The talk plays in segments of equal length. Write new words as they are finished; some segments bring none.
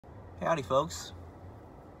Howdy, folks.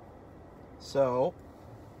 So,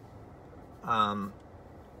 I'm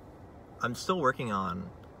still working on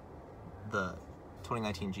the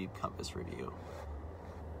 2019 Jeep Compass review.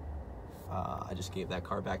 I just gave that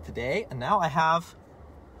car back today, and now I have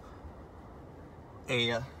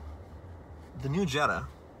the new Jetta.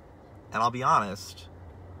 And I'll be honest,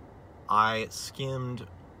 I skimmed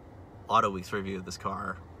Auto Week's review of this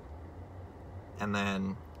car, and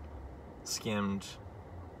then skimmed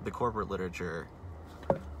the corporate literature,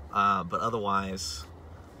 but otherwise,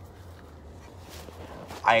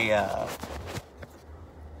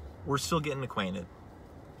 we're still getting acquainted.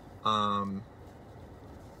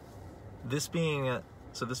 This being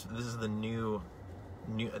so this is the new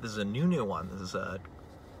this is a new one. This is I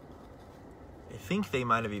think they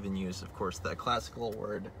might have even used, of course, that classical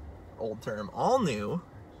old term, all new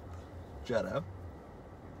Jetta.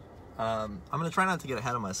 I'm gonna try not to get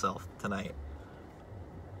ahead of myself tonight.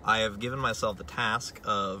 I have given myself the task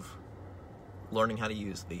of learning how to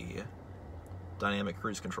use the dynamic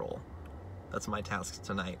cruise control. That's my task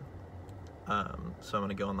tonight. So I'm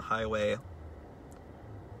gonna go on the highway.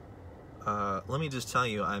 Let me just tell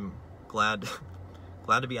you, I'm glad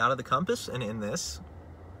to be out of the Compass and in this.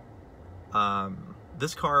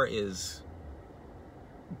 This car is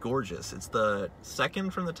gorgeous. It's the second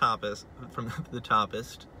from the toppest,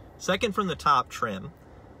 second from the top trim.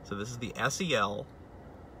 So this is the SEL.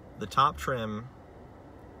 The top trim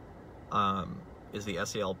is the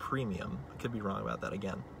SEL Premium. I could be wrong about that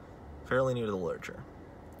again. Fairly new to the literature.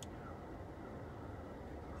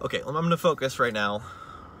 Okay, I'm going to focus right now.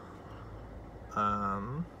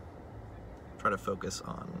 Try to focus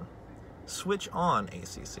on switch on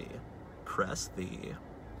ACC. Press the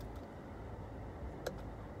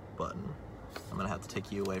button. I'm going to have to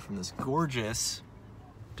take you away from this gorgeous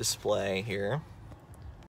display here.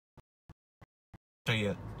 Show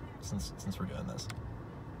you since we're doing this.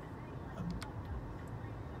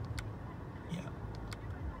 Yeah,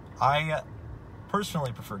 I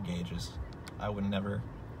personally prefer gauges. I would never,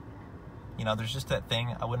 there's just that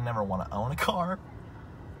thing. I would never want to own a car,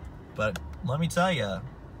 but let me tell you.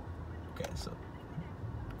 Okay, so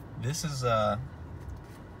this is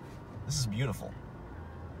beautiful.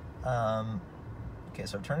 Okay,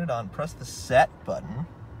 so I've turned it on. Press the set button.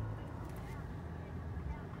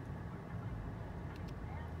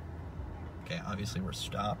 Okay, obviously we're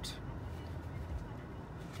stopped.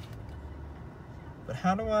 But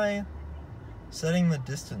how do I... Setting the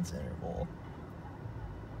distance interval.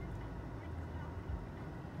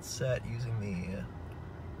 It's set using the...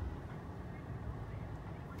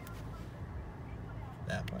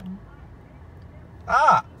 that button.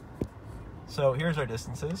 Ah! So here's our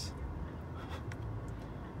distances.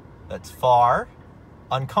 That's far.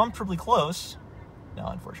 Uncomfortably close. No,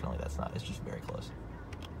 unfortunately that's not. It's just very close.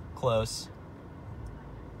 Close.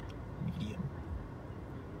 Medium.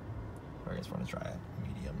 I guess we're gonna try it.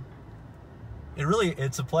 Medium.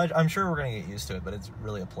 It's a pleasure. I'm sure we're gonna get used to it, but it's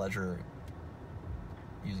really a pleasure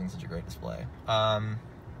using such a great display.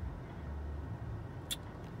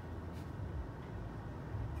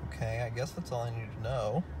 Okay, I guess that's all I need to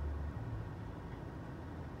know.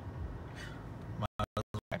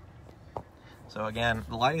 So again,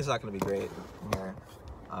 the lighting is not gonna be great in here,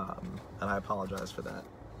 and I apologize for that.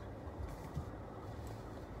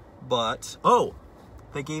 But, oh,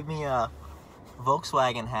 they gave me a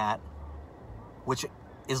Volkswagen hat, which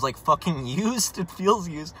is like fucking used. It feels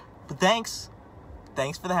used, but thanks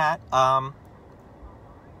for the hat.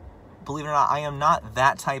 Believe it or not, I am not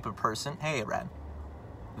that type of person. Hey, Red.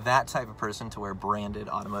 That type of person to wear branded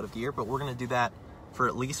automotive gear, but we're gonna do that for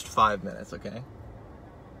at least 5 minutes, okay?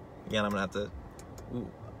 Again, I'm gonna have to,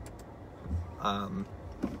 I'm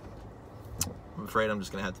afraid I'm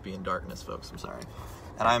just gonna have to be in darkness, folks, I'm sorry.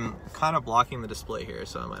 And I'm kind of blocking the display here,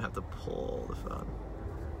 so I might have to pull the phone.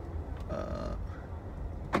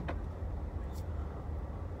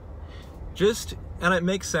 And it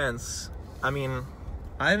makes sense. I mean,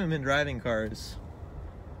 I haven't been driving cars.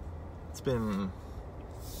 It's been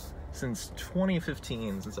since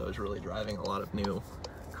 2015 since I was really driving a lot of new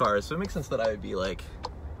cars. So it makes sense that I would be like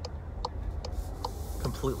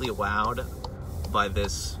completely wowed by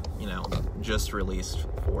this, just released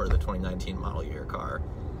for the 2019 model year car.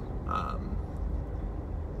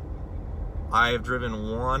 I've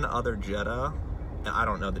driven one other Jetta. I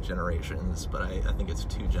don't know the generations, but I think it's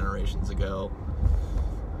 2 generations ago.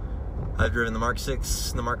 I've driven the Mark 6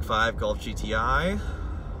 and the Mark 5 Golf GTI.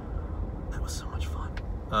 That was so much fun.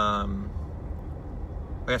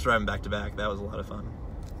 I guess driving back to back, that was a lot of fun.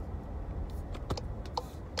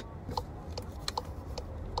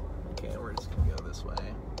 Okay, we're just gonna go this way.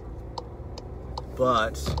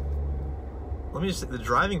 But let me just say, the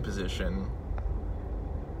driving position,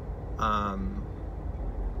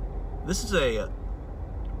 this is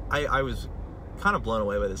I was kind of blown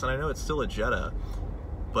away by this, and I know it's still a Jetta,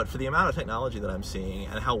 but for the amount of technology that I'm seeing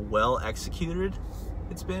and how well executed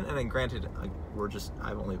it's been, and then granted,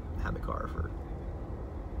 I've only had the car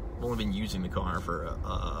I've only been using the car for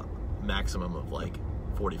a maximum of like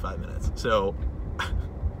 45 minutes. So,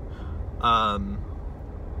 I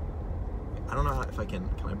don't know if can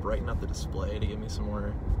I brighten up the display to give me some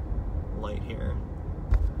more light here?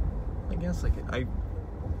 I guess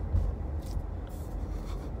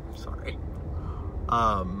sorry.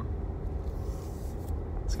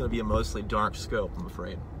 It's gonna be a mostly dark scope, I'm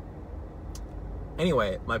afraid.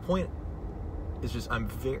 Anyway, my point is just I'm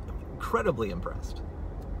incredibly impressed.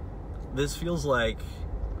 This feels like,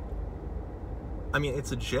 I mean,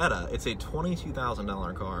 it's a Jetta. It's a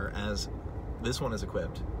 $22,000 car, as this one is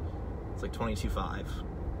equipped. It's like $22,500.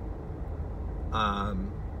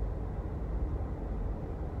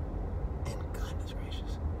 And goodness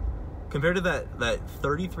gracious, compared to that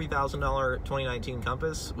 $33,000 2019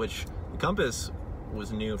 Compass, which the Compass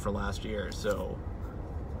was new for last year, so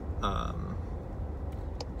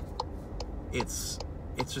it's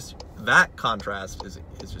just, that contrast is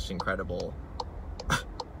just incredible.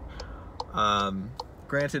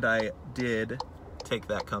 Granted, I did take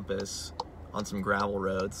that Compass on some gravel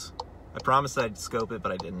roads. I promised I'd scope it,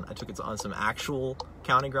 but I didn't. I took it on some actual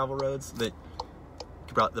county gravel roads. The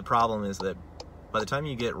problem is that by the time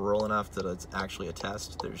you get rural enough that it's actually a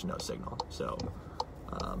test, there's no signal. So,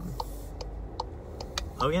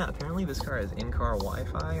 oh yeah, apparently this car has in-car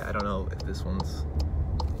Wi-Fi. I don't know if this one's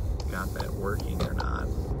got that working or not.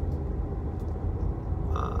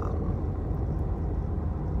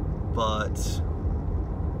 But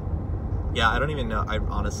yeah, I don't even know. I have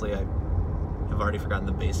already forgotten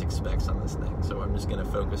the basic specs on this thing, so I'm just gonna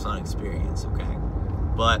focus on experience, okay?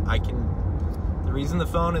 But the reason the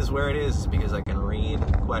phone is where it is because I can read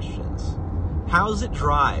questions. How's it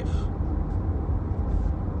drive?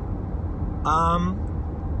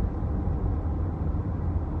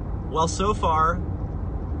 Well, so far,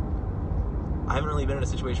 I haven't really been in a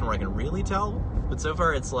situation where I can really tell, but so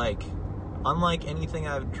far it's like, unlike anything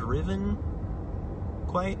I've driven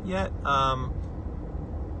quite yet.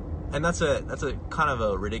 And that's a kind of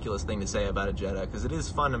a ridiculous thing to say about a Jetta, because it is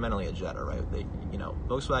fundamentally a Jetta, right?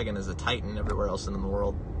 Volkswagen is a titan everywhere else in the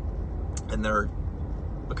world, and they're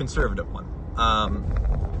a conservative one.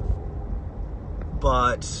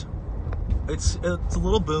 But it's a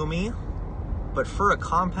little boomy, but for a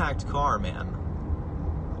compact car, man,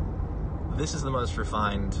 this is the most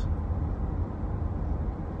refined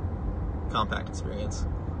compact experience.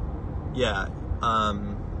 Yeah,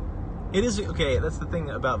 it is, okay, that's the thing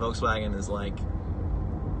about Volkswagen is, like,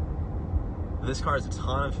 this car has a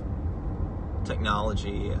ton of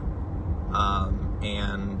technology,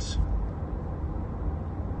 and,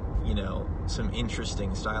 some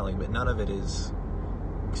interesting styling, but none of it is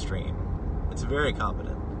extreme. It's very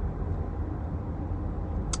competent.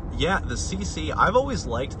 Yeah, the CC, I've always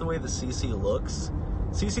liked the way the CC looks.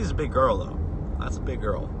 CC is a big girl, though. That's a big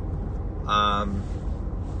girl. And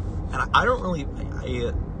I don't really,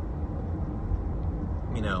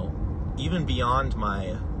 even beyond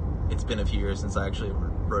it's been a few years since I actually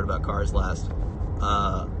wrote about cars last,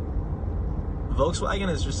 Volkswagen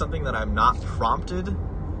is just something that I'm not prompted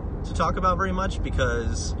to talk about very much,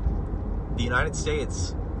 because the United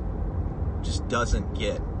States just doesn't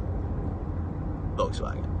get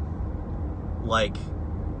Volkswagen. Like,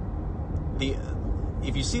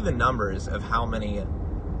 if you see the numbers of how many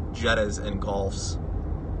Jettas and Golfs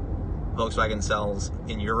Volkswagen sells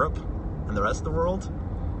in Europe and the rest of the world,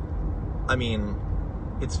 I mean,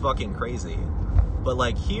 it's fucking crazy. But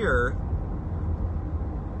like here,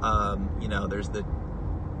 there's the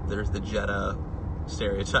Jetta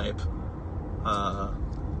stereotype. I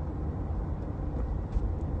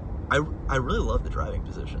really love the driving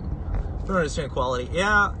position. Don't understand quality.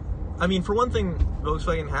 Yeah, I mean, for one thing,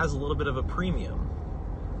 Volkswagen has a little bit of a premium.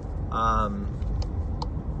 I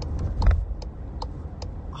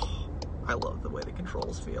love the way the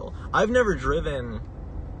controls feel. I've never driven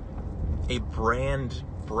a brand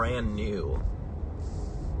new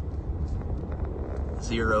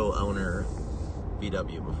zero owner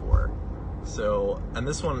VW before. So, and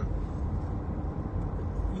this one,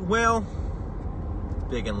 well,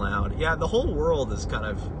 big and loud. Yeah, the whole world is kind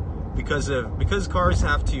of, because cars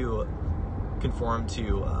have to conform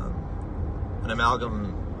to an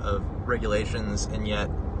amalgam of regulations, and yet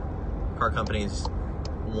car companies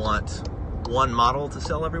want one model to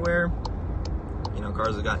sell everywhere.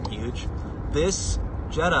 Cars have gotten huge. This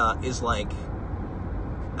Jetta is like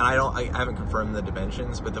and I haven't confirmed the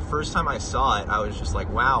dimensions, but the first time I saw it, I was just like,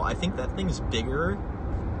 wow, I think that thing's bigger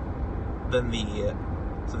than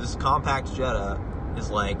so this compact Jetta is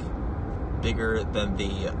like bigger than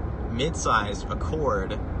the mid-sized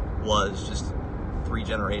Accord was just 3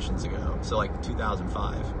 generations ago. So like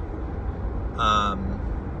 2005.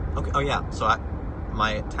 Okay. Oh yeah. So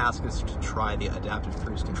my task is to try the adaptive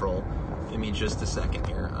cruise control. Give me just a second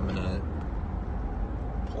here. I'm gonna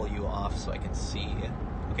pull you off so I can see.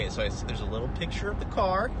 Okay. So there's a little picture of the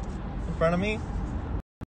car in front of me,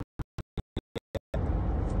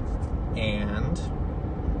 and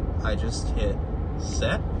I just hit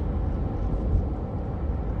set.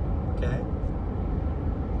 Okay.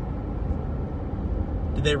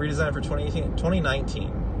 Did they redesign it for 2018?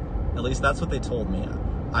 2019. At least that's what they told me.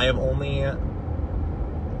 I have only...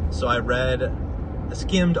 So I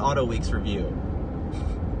skimmed Auto Week's review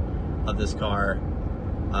of this car,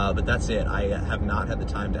 but that's it. I have not had the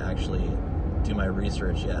time to actually do my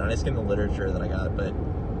research yet. And I skimmed the literature that I got, but...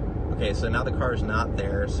 Okay, so now the car is not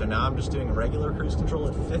there. So now I'm just doing regular cruise control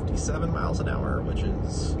at 57 miles an hour, which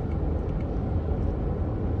is...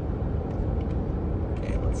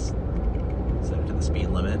 Okay, let's set it to the speed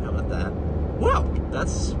limit. How about that? Wow,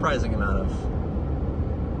 that's a surprising amount of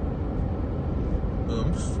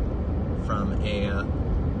oomph from a...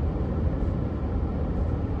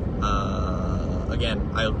 again,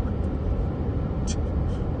 I don't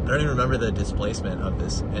even remember the displacement of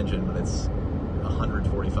this engine, but it's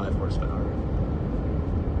 145 horsepower.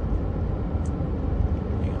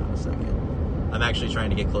 Hang on a second. I'm actually trying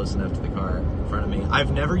to get close enough to the car in front of me.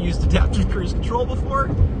 I've never used adaptive cruise control before,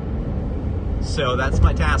 so that's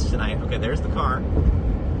my task tonight. Okay, there's the car,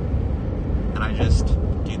 and I just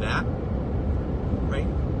do that, right?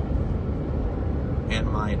 And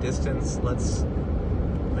my distance, let's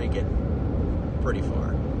make it pretty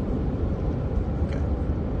far. Okay.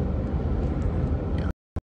 Yeah,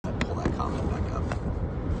 I'll pull that comment back up.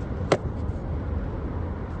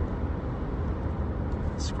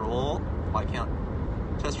 Scroll. Why can't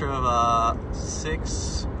test drive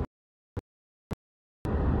 6?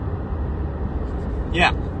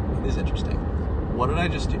 Yeah, it is interesting. What did I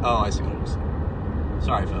just do? Oh, I see what I just did.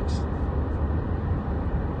 Sorry, folks.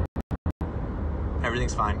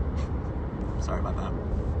 Everything's fine. Sorry about that.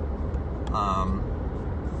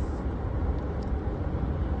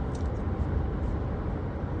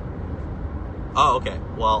 Oh, okay.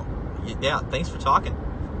 Well, yeah, thanks for talking.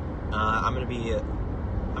 I'm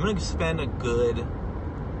gonna spend a good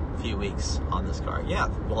few weeks on this car. Yeah,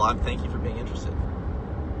 well, thank you for being interested.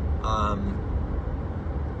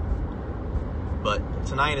 But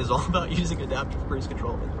tonight is all about using adaptive cruise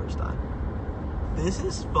control for the first time. This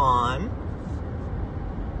is fun.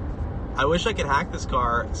 I wish I could hack this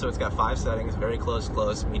car so it's got 5 settings: very close,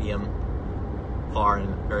 close, medium, far,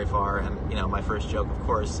 and very far. And you know, my first joke, of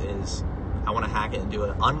course, is I want to hack it and do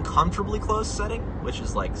an uncomfortably close setting, which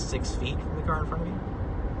is like 6 feet from the car in front of me.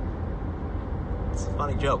 It's a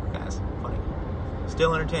funny joke, guys. Funny.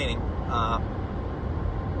 Still entertaining.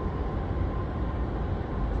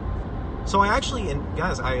 So I actually, and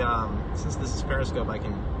guys, since this is Periscope, I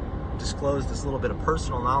can disclose this little bit of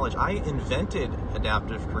personal knowledge. I invented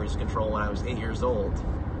adaptive cruise control when I was 8 years old.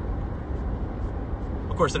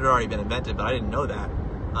 Of course, it had already been invented, but I didn't know that.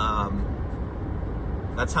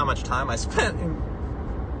 That's how much time I spent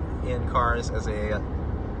in cars as a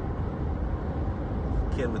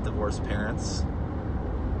kid with divorced parents.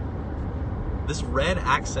 This red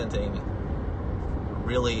accenting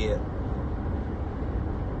really,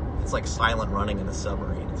 it's like silent running in a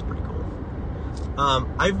submarine. It's pretty cool.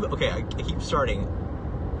 I keep starting.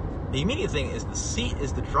 The immediate thing is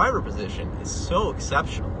the driver position is so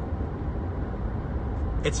exceptional.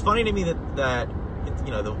 It's funny to me that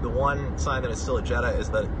you know, the one sign that it's still a Jetta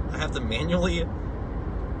is that I have to manually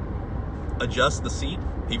adjust the seat,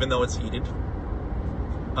 even though it's heated.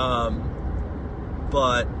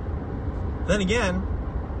 But then again,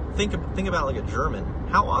 think about like a German.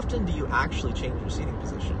 How often do you actually change your seating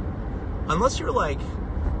position? Unless you're like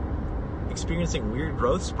experiencing weird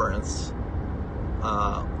growth spurts,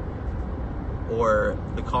 or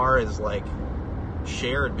the car is like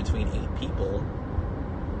shared between 8 people.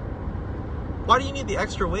 Why do you need the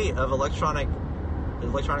extra weight of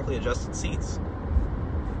electronically adjusted seats?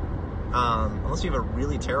 Unless you have a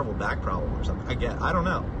really terrible back problem or something. I don't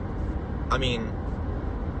know. I mean,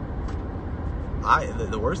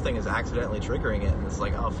 the worst thing is accidentally triggering it, and it's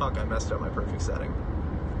like, oh fuck, I messed up my perfect setting.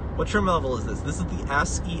 What trim level is this? This is the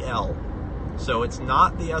SEL. So it's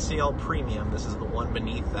not the SEL Premium. This is the one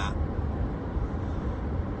beneath that.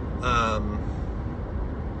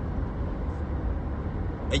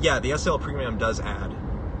 Yeah, the SEL Premium does add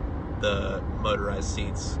the motorized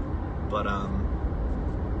seats, but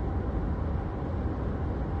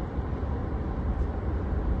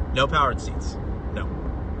no powered seats, no.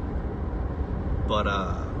 But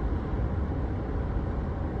I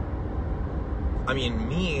mean,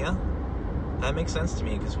 that makes sense to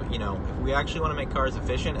me, because, you know, if we actually want to make cars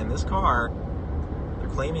efficient, and this car, they're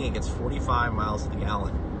claiming it gets 45 miles to the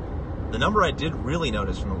gallon. The number I did really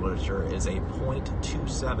notice from the literature is a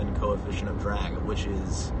 0.27 coefficient of drag, which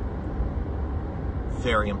is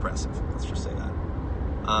very impressive. Let's just say that.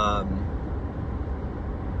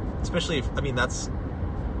 Especially if, I mean,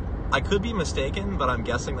 I could be mistaken, but I'm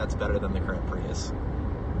guessing that's better than the current Prius,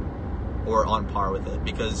 or on par with it,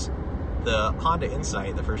 because the Honda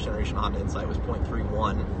Insight, the first generation Honda Insight, was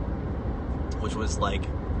 0.31, which was like,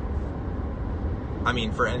 I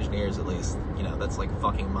mean, for engineers at least, you know, that's like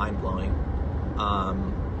fucking mind-blowing.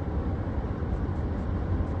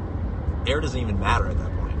 Air doesn't even matter at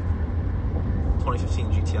that point.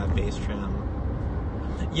 2015 GTI base trim.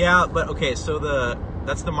 Yeah, but okay, so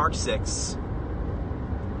that's the Mark 6,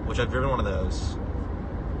 which I've driven one of those.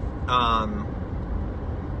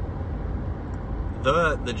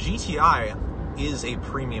 The GTI is a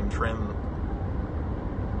premium trim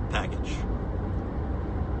package.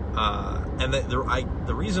 And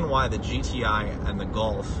the reason why the GTI and the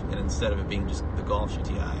Golf, and instead of it being just the Golf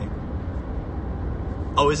GTI...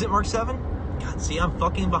 Oh, is it Mark 7? God, see, I'm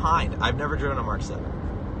fucking behind. I've never driven a Mark 7.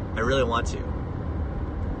 I really want to.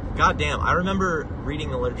 God damn, I remember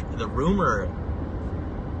reading the rumor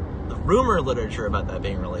literature about that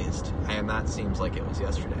being released, and that seems like it was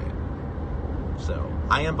yesterday. So,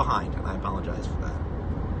 I am behind, and I apologize for that.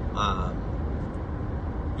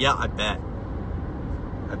 Yeah, I bet.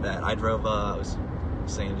 I drove, I was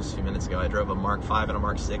saying just a few minutes ago, I drove a Mark 5 and a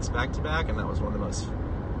Mark 6 back-to-back, and that was one of the most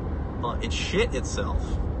fun. It shit itself.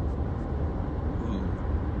 Ooh.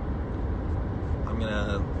 I'm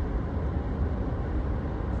gonna...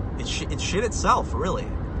 It shit itself, really.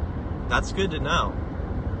 That's good to know.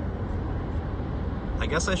 I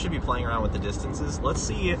guess I should be playing around with the distances. Let's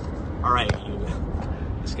see it. Alright,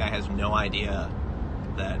 this guy has no idea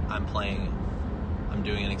that I'm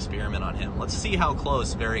doing an experiment on him. Let's see how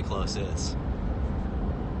close very close is.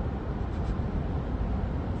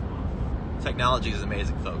 Technology is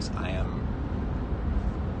amazing, folks.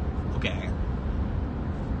 Okay.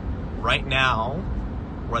 Right now,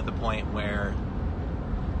 we're at the point where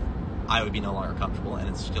I would be no longer comfortable, and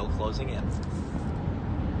it's still closing in.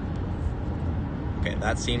 Okay,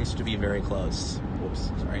 that seems to be very close. Whoops,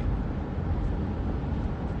 sorry.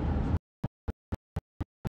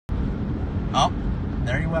 Oh,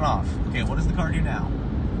 there he went off. Okay, what does the car do now?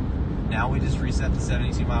 Now we just reset to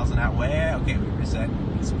 72 miles an hour. Okay, we reset.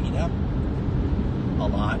 We speed up a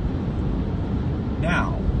lot.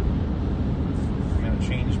 Now, I'm going to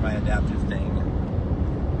change my adaptive thing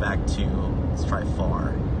back to, let's try far.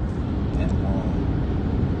 And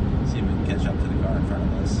we'll see if we can catch up to the car in front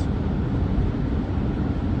of us.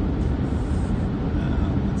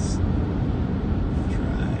 Let's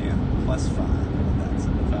try +5. That's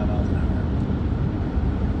 75 miles an hour.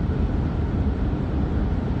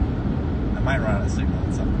 I might run out of signal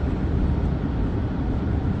at some point.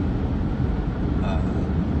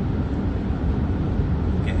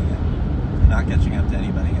 Okay, I'm not catching up to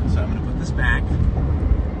anybody, so I'm going to put this back.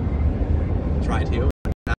 Try to.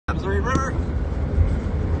 Missouri River.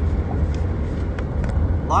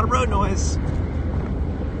 A lot of road noise.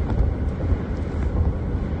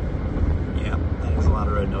 Yeah, that is a lot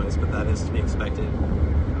of road noise, but that is to be expected.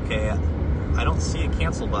 Okay, I don't see a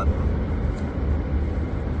cancel button.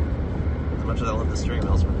 As much as I love the steering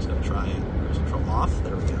wheel, so we're just going to try it. Cruise control off.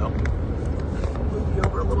 There we go. Move you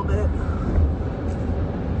over a little bit.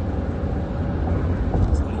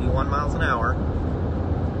 It's 81 miles an hour.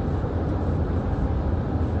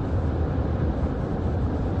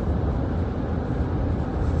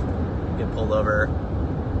 Get pulled over.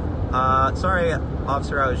 Sorry,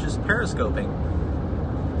 officer, I was just periscoping.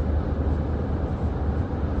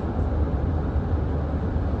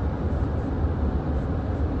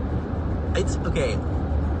 It's okay.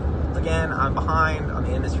 Again, I'm behind on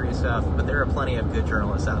the industry stuff, but there are plenty of good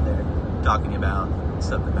journalists out there talking about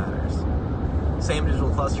stuff that matters. Same digital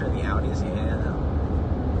cluster in the Audis, yeah.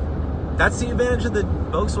 That's the advantage of the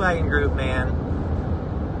Volkswagen group, man.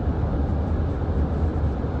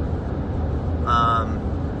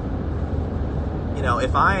 You know,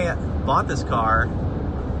 if I bought this car,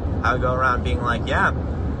 I would go around being like, yeah,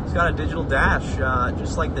 it's got a digital dash,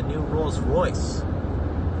 just like the new Rolls Royce.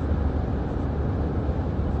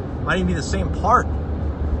 Might even be the same part.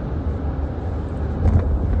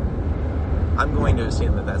 I'm going to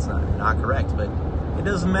assume that that's not correct, but It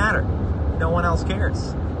doesn't matter. No one else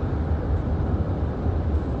cares.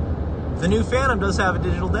 The new Phantom does have a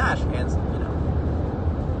digital dash, and, you know.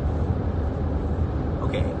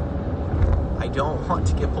 Okay. I don't want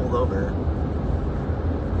to get pulled over,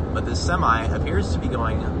 but this semi appears to be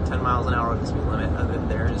going 10 miles an hour over the speed limit, and then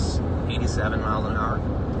there's 87 miles an hour.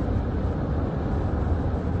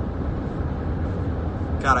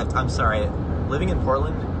 God, I'm sorry. Living in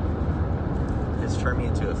Portland has turned me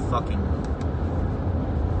into a fucking,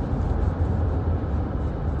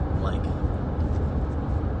 like,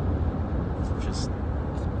 just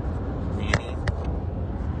nanny.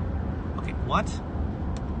 Okay, what?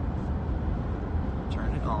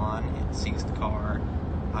 Turn it on. It sees the car.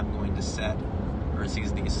 I'm going to set, or it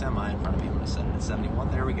sees the semi in front of me. I'm going to set it at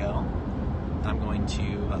 71. There we go. I'm going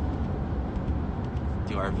to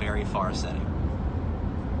do our very far setting.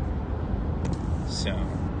 So,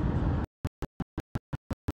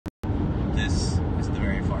 this is the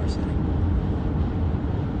very far setting.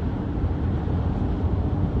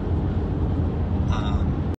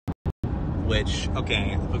 Which,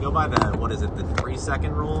 okay, if we go by the, what is it, the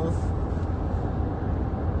 3-second rule?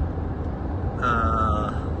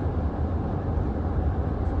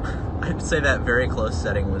 I'd say that very close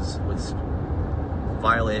setting was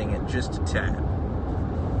violating it just a tad.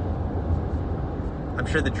 I'm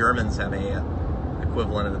sure the Germans have a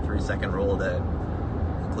equivalent of the 3-second rule that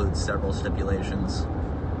includes several stipulations.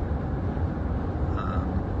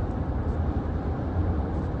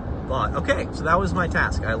 But, okay, so that was my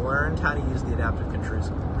task. I learned how to use the adaptive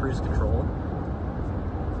cruise control.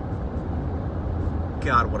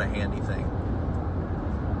 God, what a handy thing.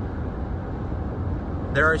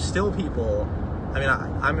 There are still people, I mean,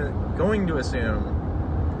 I'm going to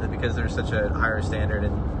assume that because there's such a higher standard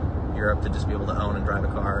in Europe to just be able to own and drive a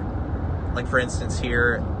car. Like, for instance,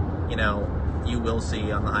 here, you know, you will see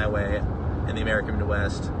on the highway in the American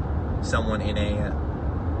Midwest someone in a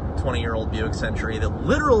 20-year-old Buick Century that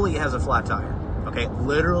literally has a flat tire. Okay,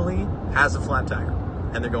 literally has a flat tire,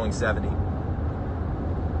 and they're going 70.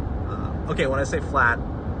 Okay, when I say flat,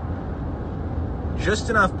 just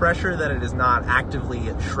enough pressure that it is not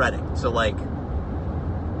actively shredding. So like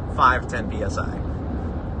 5-10 psi.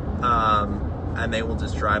 And they will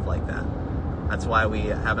just drive like that. That's why we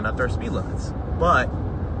haven't upped our speed limits. But,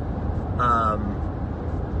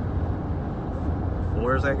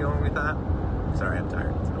 where was I going with that? Sorry, I'm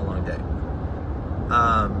tired. It's been a long day.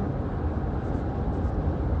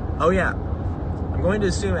 Oh yeah. I'm going to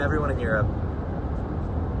assume everyone in Europe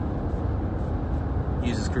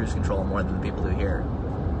uses cruise control more than the people do here.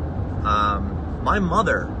 My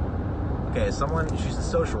mother, okay, she's a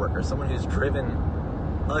social worker, someone who's driven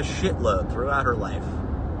a shitload throughout her life,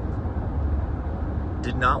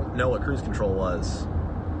 did not know what cruise control was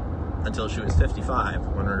until she was 55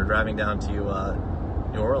 when we were driving down to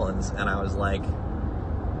New Orleans, and I was like,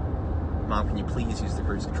 Mom, can you please use the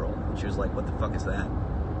cruise control? And she was like, what the fuck is that?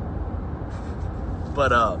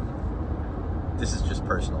 But this is just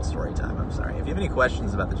personal story time, I'm sorry. If you have any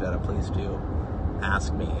questions about the Jetta, please do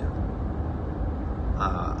ask me.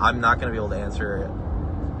 I'm not going to be able to answer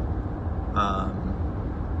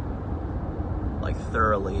like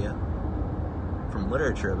thoroughly from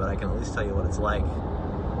literature, but I can at least tell you what it's like.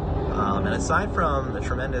 And aside from the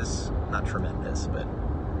not tremendous, but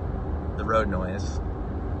the road noise,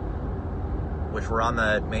 which were on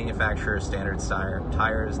the manufacturer's standard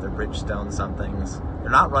tires, they're Bridgestone somethings. They're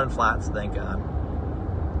not run flats, thank God.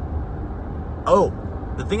 Oh,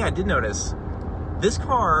 the thing I did notice, this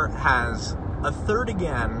car has a third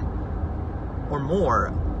again or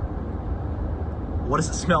more. What does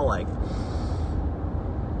it smell like?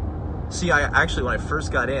 See, I actually, when I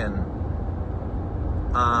first got in,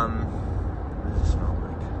 what does it smell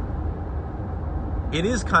like? It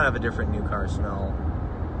is kind of a different new car smell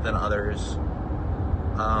than others.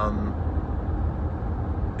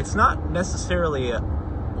 It's not necessarily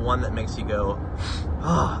one that makes you go,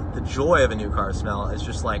 the joy of a new car smell. It's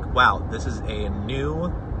just like, wow, this is a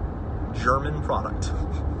new German product.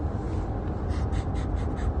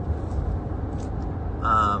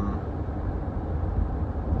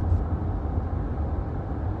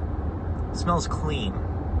 It smells clean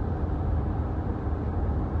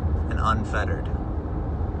and unfettered.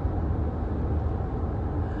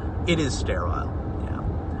 It is sterile. Yeah,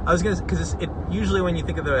 I was gonna, because it usually when you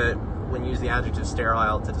think of when you use the adjective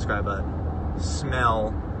sterile to describe a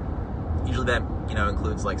smell, usually that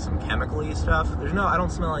includes like some chemical-y stuff. I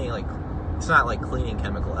don't smell any like, it's not like cleaning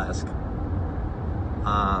chemical-esque.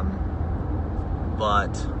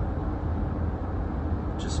 But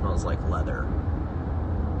it just smells like leather.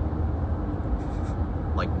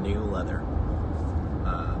 Like new leather.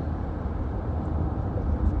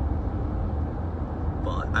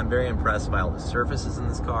 all, I'm very impressed by all the surfaces in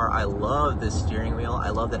this car. I love this steering wheel. I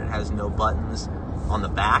love that it has no buttons on the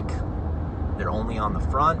back. They're only on the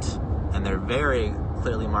front, and they're very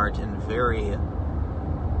clearly marked and very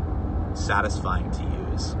satisfying to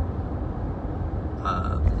use.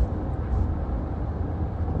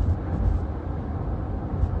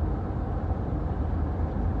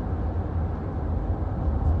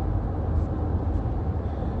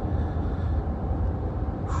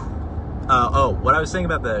 What I was saying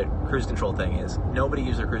about the cruise control thing is nobody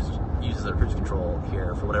uses their cruise control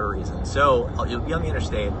here for whatever reason. So you'll be on the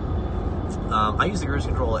interstate. I use the cruise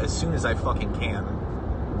control as soon as I fucking can,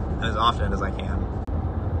 and as often as I can.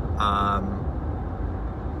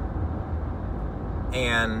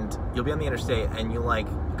 And you'll be on the interstate, and you're like,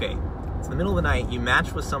 okay, it's the middle of the night. You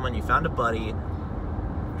matched with someone. You found a buddy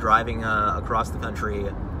driving across the country.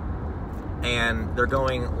 And they're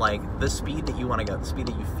going like the speed that you want to go, the speed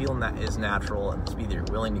that you feel that is natural, and the speed that you're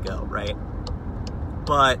willing to go, right?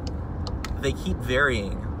 But they keep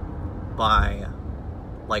varying by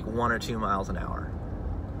like 1 or 2 miles an hour.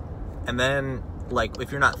 And then, like, if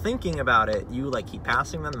you're not thinking about it, you like keep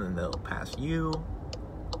passing them, and then they'll pass you.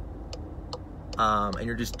 And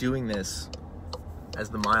you're just doing this as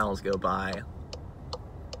the miles go by.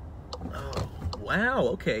 Oh, wow,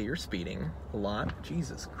 okay, you're speeding a lot.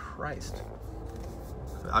 Jesus Christ.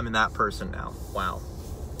 I'm in that person now. Wow.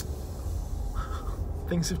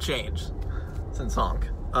 Things have changed since honk.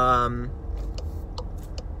 But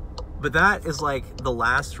that is like the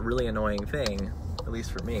last really annoying thing, at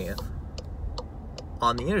least for me,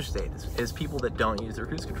 on the interstate, is people that don't use their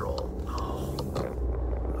cruise control.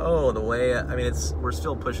 Oh, the way, I mean, we're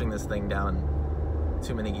still pushing this thing down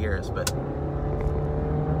too many gears, but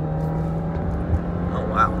oh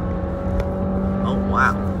wow. Oh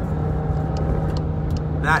wow.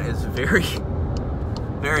 That is very,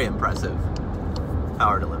 very impressive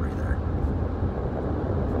power delivery there.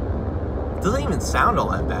 It doesn't even sound all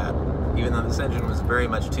that bad, even though this engine was very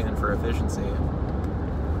much tuned for efficiency.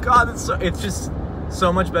 God, it's just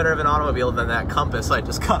so much better of an automobile than that Compass I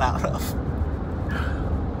just got out of.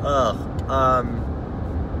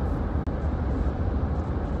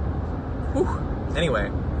 Anyway,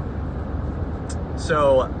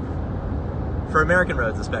 so for American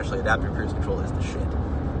roads especially, adaptive cruise control is the shit.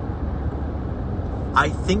 I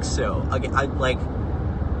think so. Again,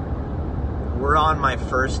 we're on my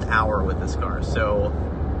first hour with this car, so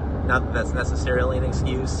not that that's necessarily an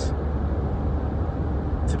excuse.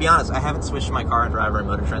 To be honest, I haven't switched my car and driver and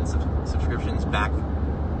Motor Trend subscriptions back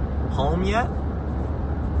home yet.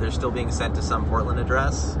 They're still being sent to some Portland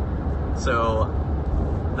address, so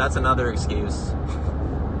that's another excuse.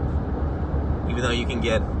 Even though you can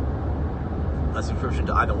get a subscription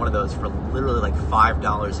to either one of those for literally like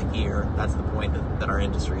 $5 a year. That's the point that our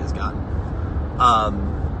industry has gotten.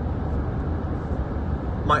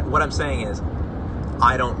 What I'm saying is,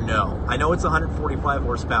 I don't know. I know it's 145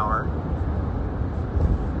 horsepower.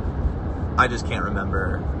 I just can't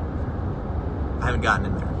remember. I haven't gotten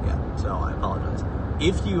in there yet, so I apologize.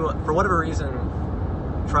 If you, for whatever reason,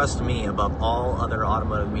 trust me above all other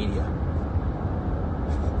automotive media,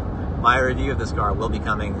 my review of this car will be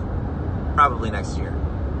coming probably next year.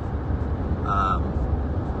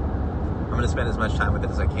 I'm going to spend as much time with it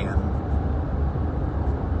as I can.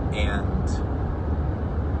 And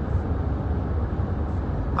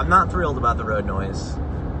I'm not thrilled about the road noise,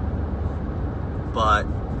 but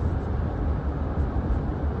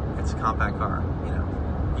it's a compact car, you know.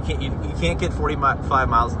 You can't get 45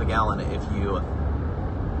 miles to the gallon if you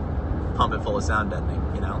pump it full of sound deadening,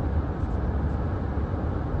 you know.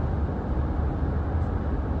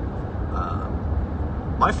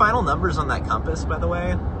 My final numbers on that Compass, by the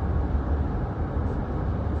way,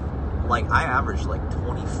 like I averaged like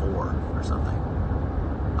 24 or something.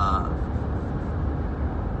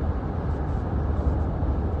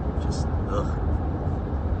 Just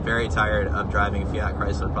very tired of driving Fiat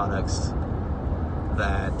Chrysler products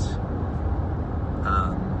that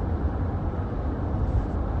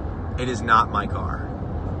it is not my car.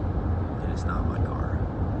 It is not my car.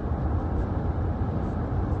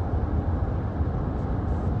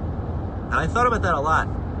 And I thought about that a lot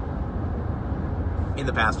in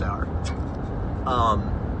the past hour.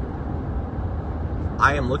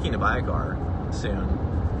 I am looking to buy a car soon,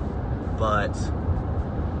 but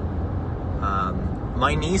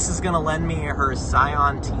my niece is going to lend me her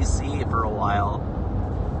Scion TC for a while,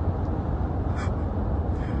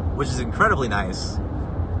 which is incredibly nice.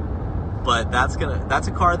 But that's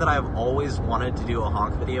a car that I've always wanted to do a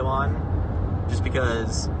honk video on, just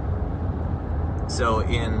because. So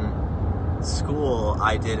in school,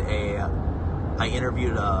 I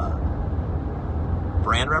interviewed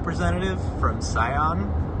brand representative from Scion,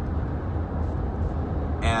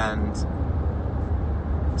 and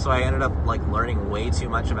so I ended up like learning way too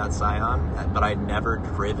much about Scion, but I'd never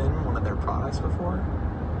driven one of their products before.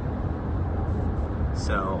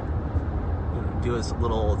 So, do a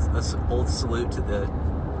little old salute to the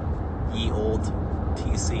ye old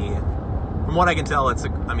TC. From what I can tell, it's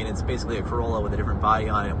basically a Corolla with a different body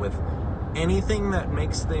on it, with anything that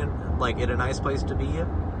makes it a nice place to be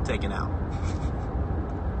taken out.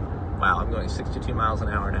 Wow, I'm going 62 miles an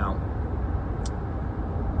hour now.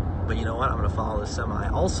 But you know what? I'm going to follow this semi.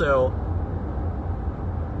 Also,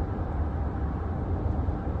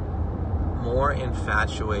 more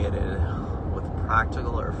infatuated with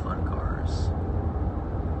practical or fun cars?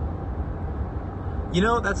 You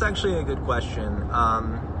know, that's actually a good question.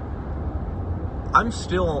 I'm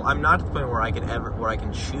not at the point where I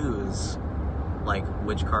can choose like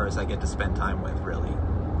which cars I get to spend time with, really.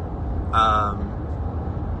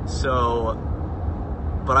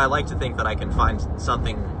 But I like to think that I can find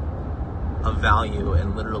something of value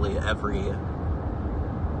in literally every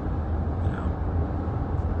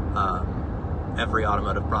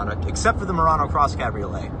automotive product, except for the Murano Cross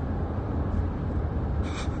Cabriolet.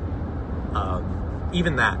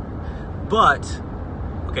 Even that. But,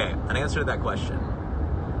 okay, an answer to that question.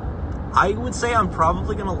 I would say I'm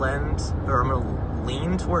probably going to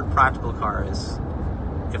lean toward practical cars,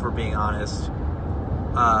 if we're being honest.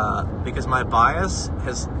 Because my bias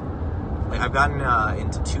has, I've gotten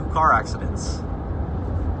into 2 car accidents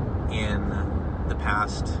in the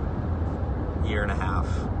past year and a half.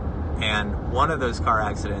 And one of those car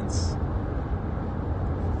accidents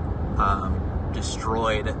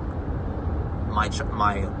destroyed my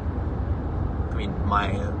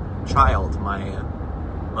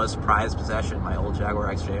most prized possession, my old Jaguar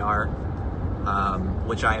XJR,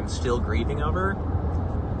 which I am still grieving over.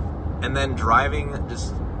 And then driving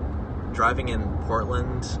in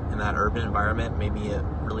Portland in that urban environment made me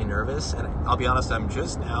really nervous. And I'll be honest, I'm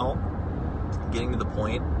just now getting to the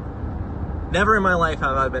point. Never in my life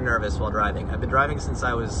have I been nervous while driving. I've been driving since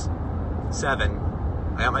I was 7.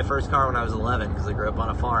 I got my first car when I was 11 because I grew up on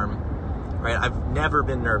a farm. Right? I've never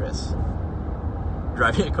been nervous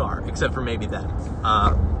driving a car, except for maybe then.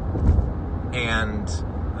 And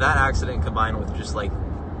that accident, combined with just like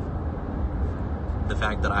the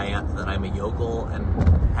fact that I'm a yokel and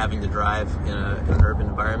having to drive in an urban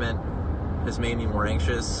environment, has made me more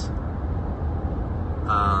anxious.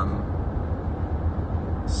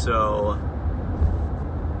 So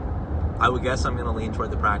I would guess I'm going to lean toward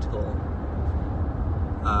the practical.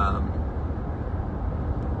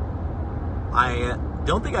 I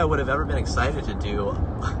don't think I would have ever been excited to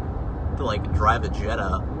drive a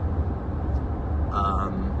Jetta.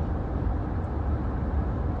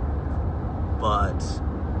 But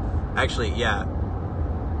actually, yeah,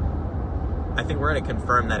 I think we're going to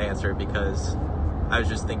confirm that answer, because I was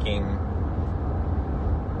just thinking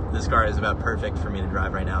this car is about perfect for me to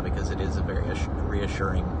drive right now, because it is a very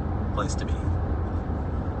reassuring place to be.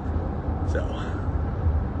 So,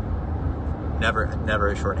 never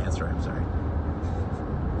a short answer, I'm sorry.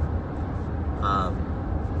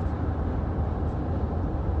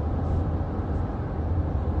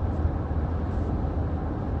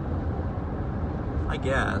 I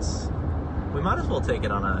guess we might as well take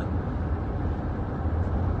it on a...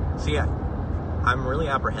 See, I'm really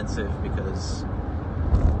apprehensive because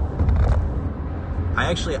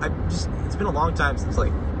it's been a long time since,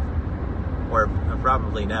 like, or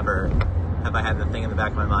probably never have I had the thing in the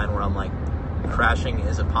back of my mind where I'm like, crashing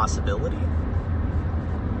is a possibility.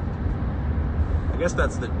 I guess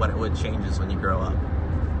that's what changes when you grow up.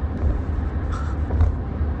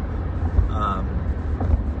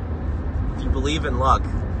 If you believe in luck,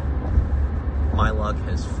 my luck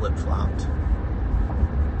has flip-flopped.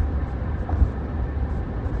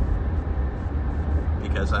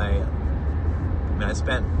 Because I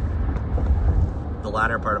spent the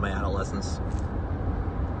latter part of my adolescence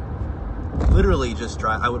literally just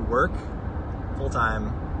I would work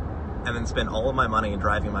full-time and then spend all of my money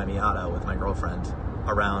driving my Miata with my girlfriend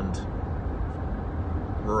around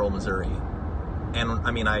rural Missouri. And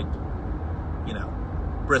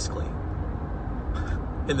briskly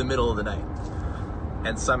in the middle of the night.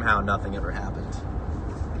 And somehow nothing ever happened.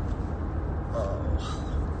 Oh.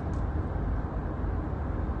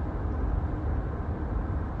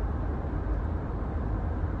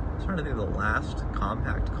 I'm trying to think of the last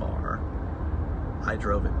compact car I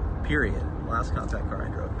drove it, period. Last compact car I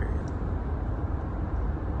drove, period.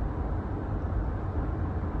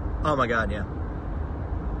 Oh my God, yeah.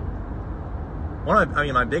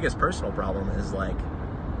 My biggest personal problem is, like,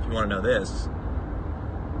 if you want to know this,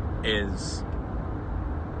 is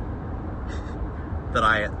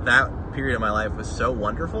that period of my life was so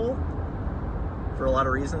wonderful for a lot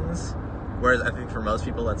of reasons, whereas I think for most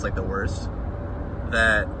people that's like the worst.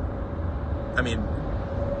 That, I mean,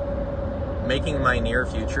 making my near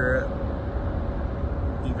future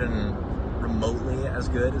even remotely as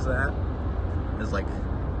good as that is like,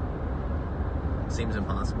 seems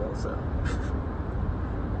impossible, so.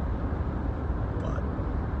 But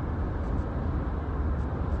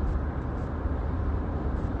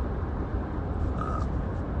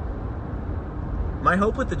my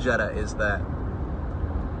hope with the Jetta is that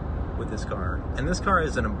with this car, and this car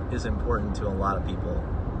is important to a lot of people,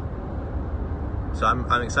 so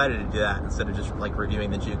I'm excited to do that instead of just like reviewing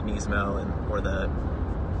the Juke Nismo or the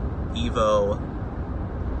Evo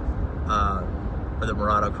or the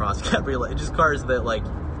Murano Cross Cabriolet. Just cars that like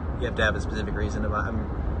you have to have a specific reason to buy.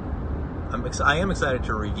 I am excited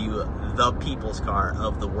to review the people's car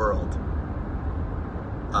of the world.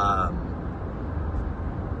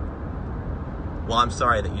 Well, I'm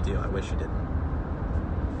sorry that you do. I wish you didn't.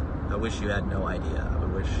 I wish you had no idea. I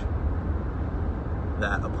would wish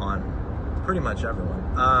that upon pretty much everyone.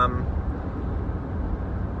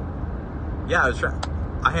 Yeah,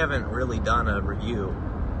 I haven't really done a review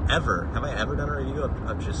ever. Have I ever done a review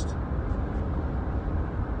of just...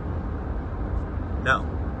 No.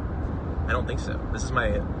 I don't think so. This is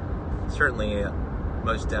my certainly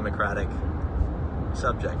most democratic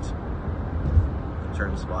subject in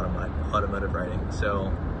terms of automotive writing.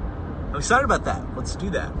 So I'm excited about that. Let's do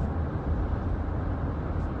that.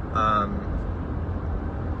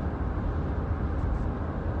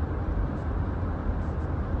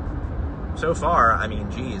 So far, I mean,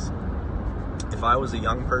 geez, if I was a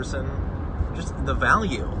young person, just the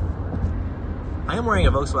value. I am wearing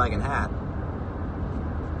a Volkswagen hat,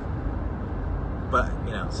 but,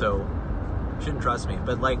 you know, so shouldn't trust me.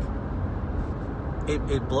 But, like,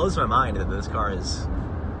 it blows my mind that this car is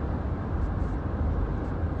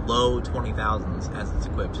low 20,000s as it's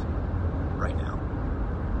equipped right now.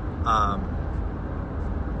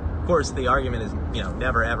 Of course, the argument is, you know,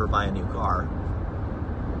 never ever buy a new car.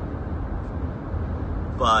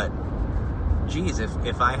 But, geez,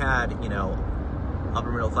 if I had, you know,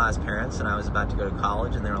 upper middle class parents and I was about to go to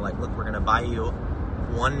college and they were like, look, we're going to buy you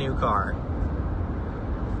one new car.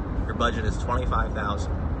 Your budget is $25,000.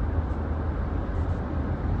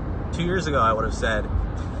 2 years ago, I would have said,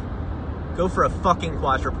 go for a fucking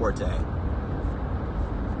Quattroporte.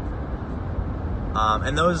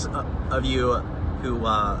 And those of you who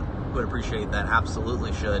would appreciate that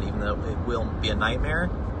absolutely should, even though it will be a nightmare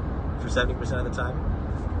for 70% of the time.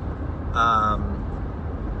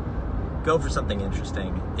 Go for something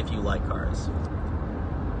interesting if you like cars.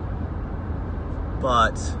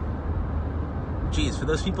 But, geez, for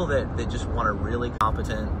those people that just want a really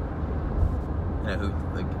competent, you know, who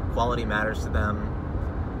like quality matters to them,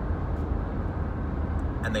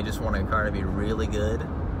 and they just want a car to be really good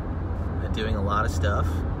at doing a lot of stuff.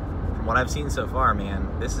 From what I've seen so far,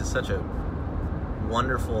 man, this is such a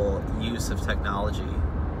wonderful use of technology.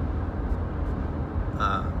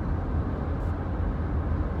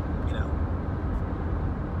 You know,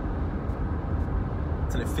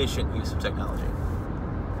 it's an efficient use of technology.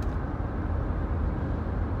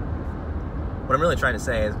 What I'm really trying to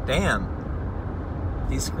say is, damn,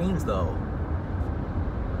 these screens though.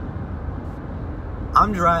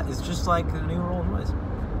 It's just like the new Rolls Royce.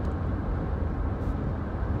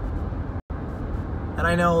 And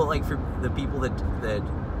I know, like, for the people that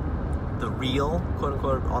the real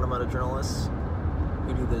quote-unquote automotive journalists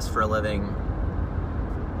who do this for a living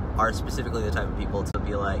are specifically the type of people to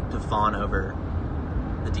be like, to fawn over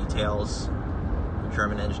the details of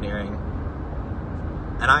German engineering.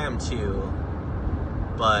 And I am too,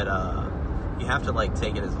 but you have to, like,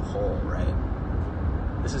 take it as a whole, right?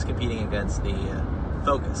 This is competing against the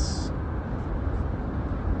Focus.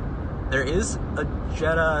 There is a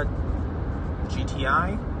Jetta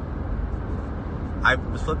GTI. I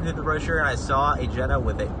was flipping through the brochure and I saw a Jetta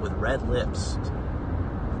with red lips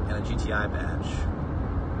and a GTI badge.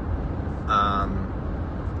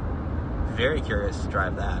 Very curious to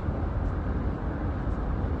drive that.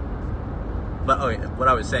 But what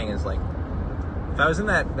I was saying is, like, if I was in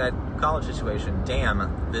that college situation,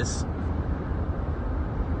 damn, this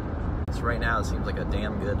right now seems like a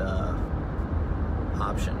damn good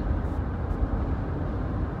option.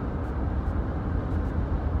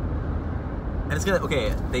 And it's got,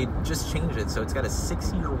 okay, they just changed it, so it's got a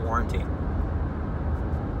 6-year warranty.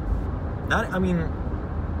 That, I mean,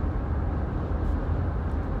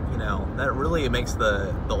 you know, that really makes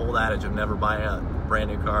the old adage of never buy a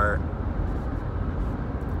brand new car,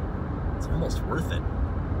 it's almost worth it.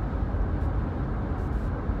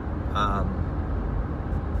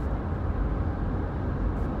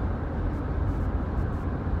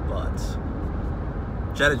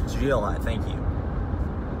 Jetta GLI, thank you.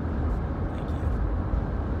 Thank you.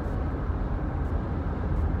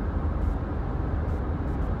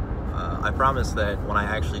 I promise that when I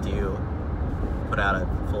actually do put out a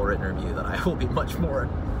full written review, that I will be much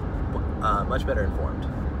better informed.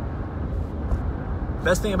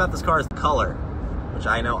 Best thing about this car is the color, which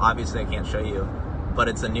I know obviously I can't show you, but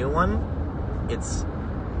it's a new one. It's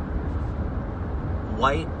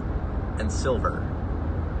white and silver.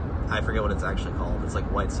 I forget what it's actually called. It's like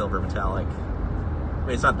white, silver, metallic. I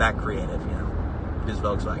mean, it's not that creative, you know. It is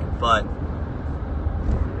Volkswagen, but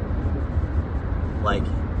like,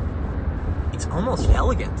 it's almost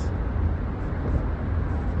elegant.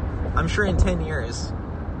 I'm sure in 10 years,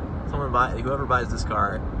 whoever buys this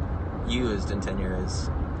car used in 10 years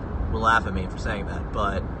will laugh at me for saying that,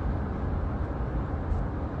 but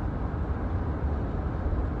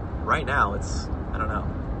right now it's, I don't know,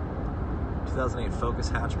 2008 Focus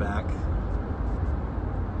hatchback,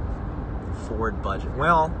 Ford budget.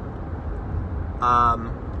 Well,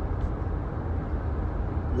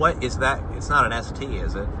 what is that? It's not an ST,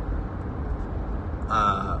 is it?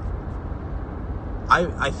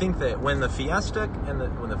 I think that when the Fiesta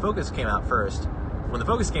and when the Focus came out first, when the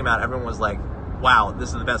Focus came out, everyone was like, wow, this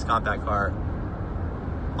is the best compact car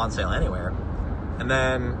on sale anywhere. And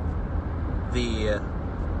then the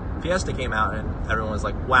Fiesta came out and everyone was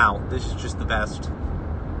like, wow, this is just the best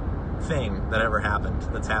thing that ever happened,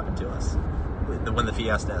 that's happened to us. When the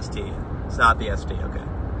Fiesta ST. It's not the ST, okay.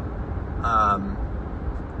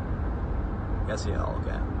 SEL,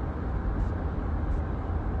 okay.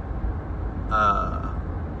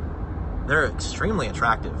 They're extremely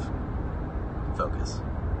attractive. Focus.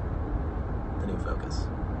 The new Focus.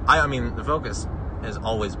 I mean, the Focus has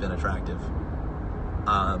always been attractive.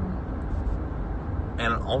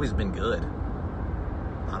 And always been good.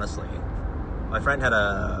 Honestly. My friend had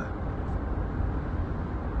a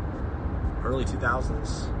early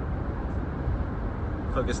 2000s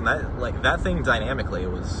Focus, and that thing dynamically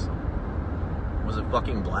was a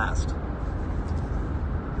fucking blast.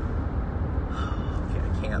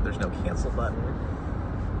 There's no cancel button.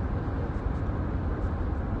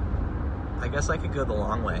 I guess I could go the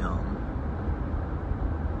long way home.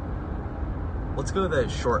 Let's go the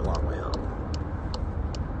short long way home.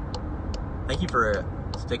 Thank you for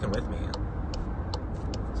sticking with me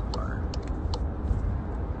so far.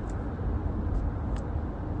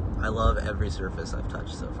 I love every surface I've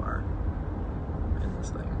touched so far in this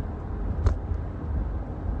thing.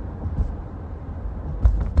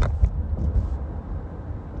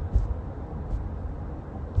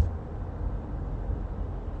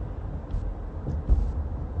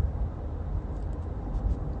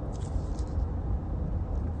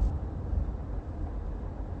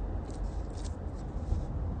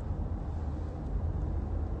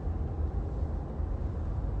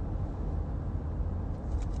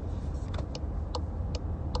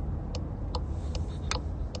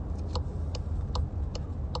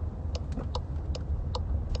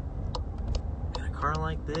 Car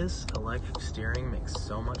like this, electric steering makes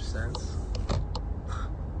so much sense.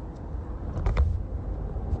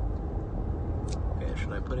 Okay,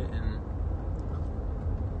 should I put it in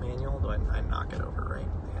manual? Do I knock it over, right?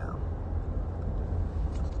 Yeah.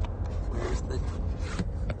 Where's the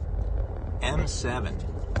M7?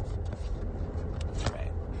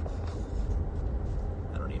 Right.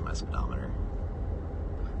 I don't need my speedometer.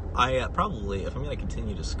 I probably, if I'm going to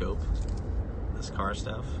continue to scope this car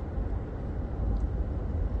stuff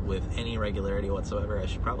with any regularity whatsoever, I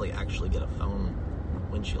should probably actually get a phone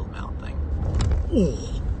windshield mount thing. Ooh.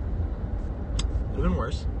 Could have been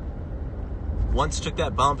worse. Once took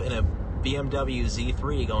that bump in a BMW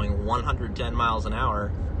Z3 going 110 miles an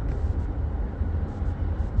hour.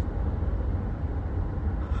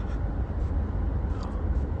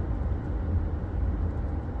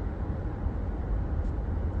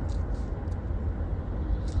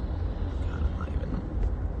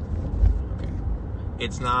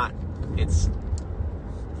 It's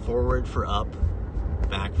forward for up,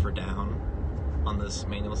 back for down on this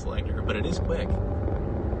manual selector, but it is quick.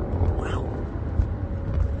 Wow.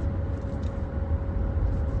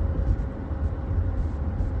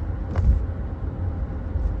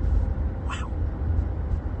 Wow.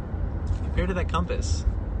 Compared to that Compass,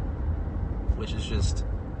 which is just,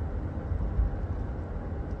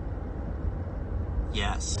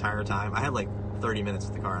 yes, entire time. I had like 30 minutes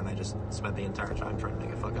with the car and I just spent the entire time trying to make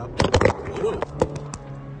it fuck up. Whoa.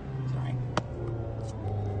 Sorry.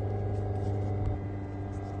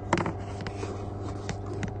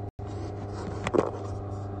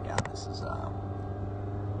 Yeah, this is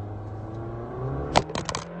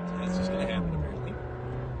it's just gonna happen apparently.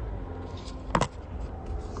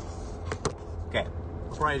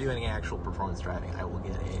 I do any actual performance driving, I will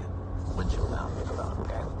get a windshield mount phone,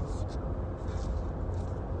 okay?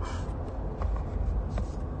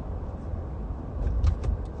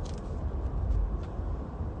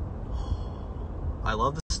 I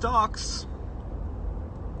love the stalks.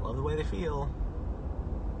 Love the way they feel.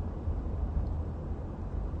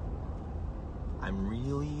 I'm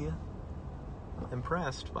really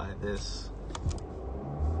impressed by this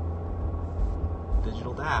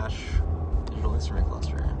digital instrument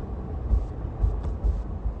cluster.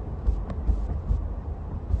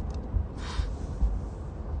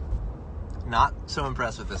 Not so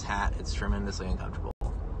impressed with this hat. It's tremendously uncomfortable.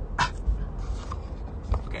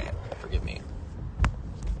 Okay, forgive me.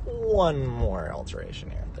 One more alteration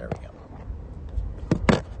here. There we go.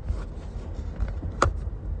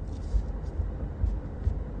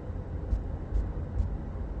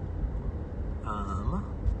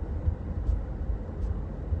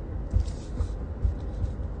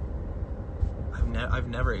 I've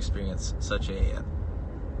never experienced such a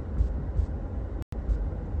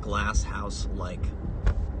glass house-like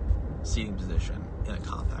seating position in a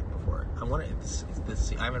compact before. I wonder if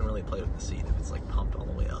this I haven't really played with the seat, if it's like pumped all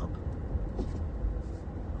the way up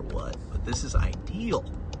or what, but this is ideal.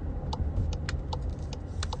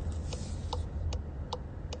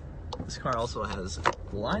 This car also has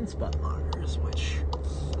blind spot monitors, which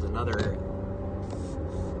is another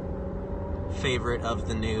favorite of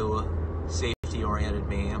the new safety-oriented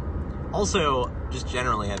me. Also, just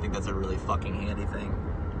generally, I think that's a really fucking handy thing.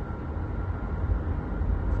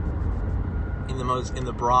 In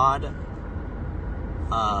the broad,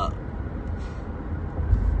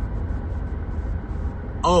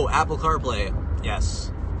 oh, Apple CarPlay,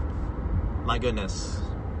 yes. My goodness.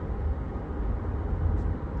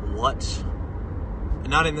 What?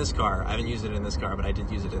 Not in this car. I haven't used it in this car, but I did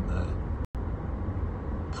use it in the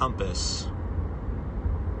Compass.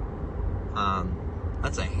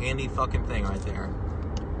 That's a handy fucking thing right there.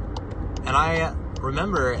 And I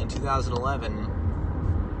remember in 2011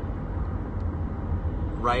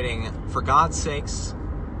 writing, for God's sakes,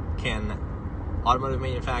 can automotive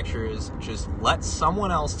manufacturers just let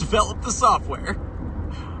someone else develop the software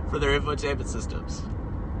for their infotainment systems?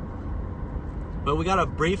 But we got a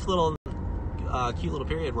brief little, cute little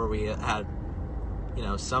period where we had,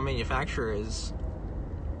 some manufacturers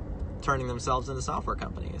turning themselves into software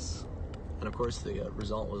companies. And of course, the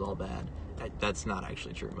result was all bad. That's not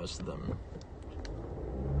actually true. Most of them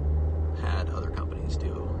had other companies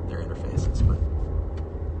do their interfaces, but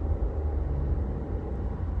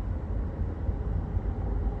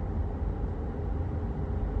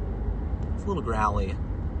it's a little growly,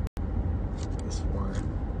 this Ford,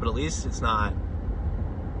 but at least it's not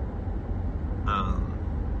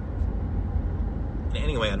in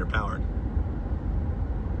any way underpowered.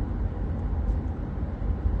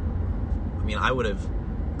 I mean, I would have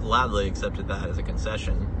gladly accepted that as a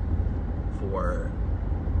concession for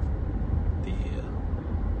the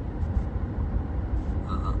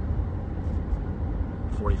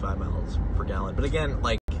 45 miles per gallon. But again,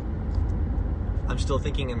 I'm still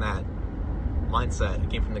thinking in that mindset. It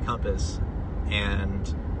came from the Compass, and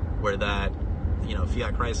where that,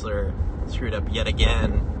 Fiat Chrysler screwed up yet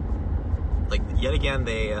again. They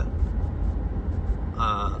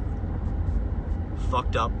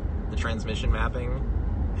fucked up the transmission mapping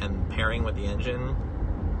and pairing with the engine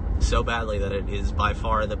so badly that it is by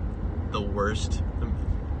far the worst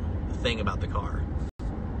thing about the car.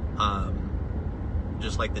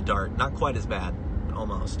 Just like the Dart, not quite as bad, but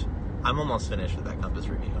almost. I'm almost finished with that Compass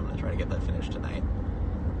review. I'm going to try to get that finished tonight.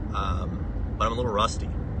 But I'm a little rusty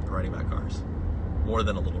writing about cars. More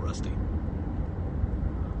than a little rusty.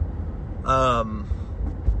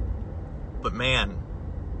 But man,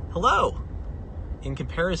 hello! In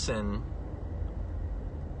comparison,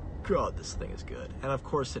 God, this thing is good. And of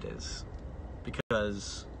course it is.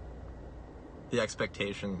 Because the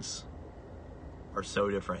expectations are so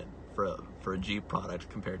different for a Jeep product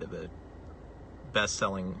compared to the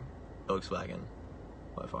best-selling Volkswagen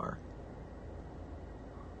by far.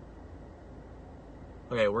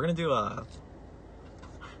 Okay, we're gonna do are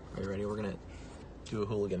you ready? We're gonna do a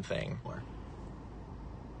hooligan thing.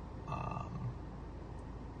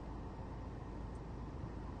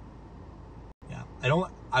 Yeah,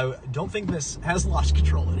 I don't think this has lost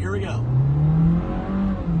control, but here we go.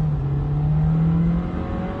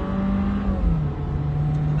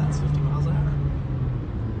 And that's 50 miles an hour.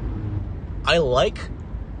 I like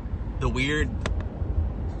the weird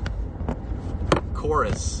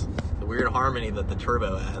chorus, the weird harmony that the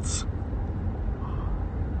turbo adds.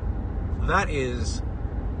 That is,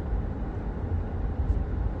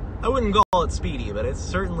 I wouldn't call it speedy, but it's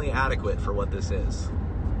certainly adequate for what this is.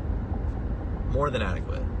 More than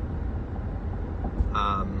adequate.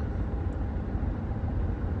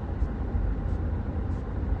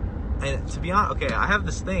 And to be honest, okay, I have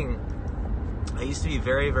this thing. I used to be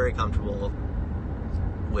very, very comfortable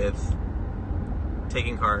with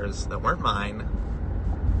taking cars that weren't mine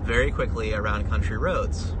very quickly around country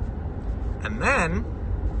roads. And then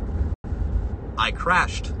I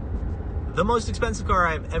crashed the most expensive car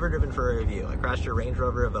I've ever driven for a review. I crashed a Range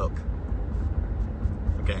Rover Evoque.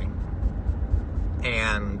 Okay.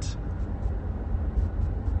 And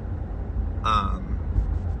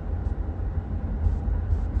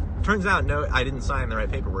turns out, no, I didn't sign the right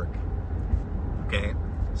paperwork. Okay,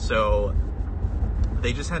 so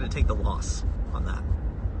they just had to take the loss on that.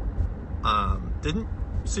 Didn't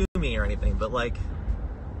sue me or anything, but like,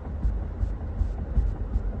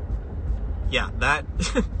 yeah, that,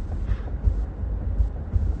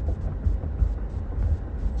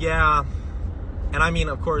 yeah. And I mean,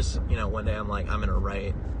 of course, you know, one day I'm like, I'm gonna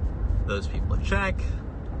write those people a check.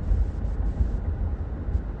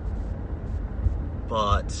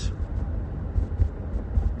 But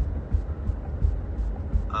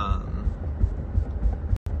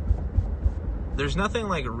there's nothing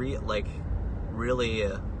like really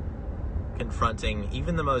confronting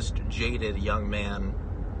even the most jaded young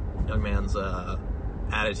man's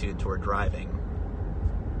attitude toward driving,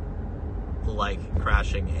 like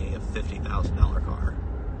crashing a $50,000 car.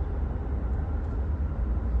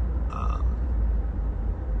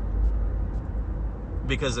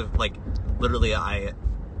 Because of, like, literally,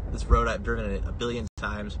 this road I've driven it a billion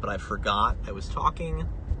times, but I forgot I was talking.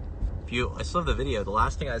 I still have the video. The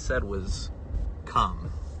last thing I said was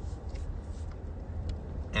come.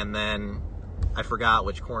 And then I forgot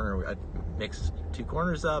which corner. I mixed two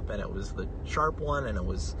corners up, and it was the sharp one, and it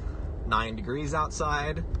was 9 degrees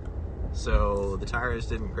outside. So the tires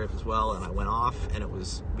didn't grip as well, and I went off, and it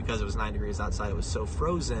was, because it was 9 degrees outside, it was so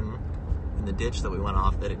frozen in the ditch that we went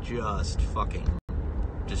off that it just fucking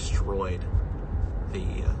destroyed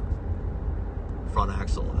the front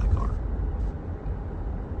axle of that car.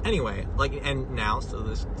 Anyway, like, and now, so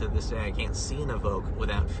to this day, I can't see an Evoque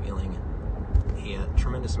without feeling a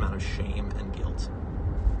tremendous amount of shame and guilt.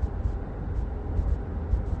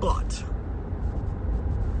 But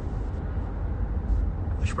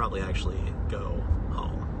I should probably actually go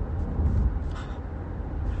home.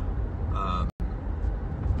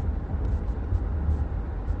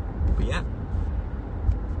 But yeah,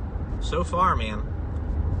 so far, man,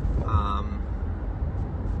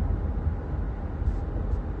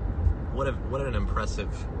 what an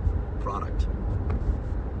impressive product.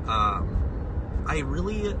 I'm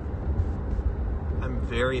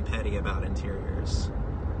very petty about interiors.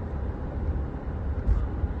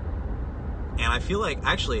 And I feel like,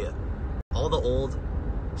 actually, all the old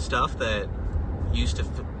stuff that used to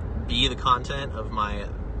be the content of my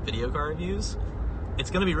video car reviews,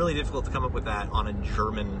 it's going to be really difficult to come up with that on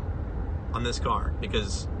this car,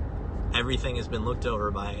 because everything has been looked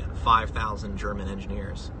over by 5,000 German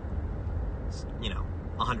engineers,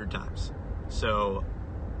 100 times. So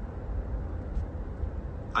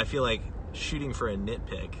I feel like shooting for a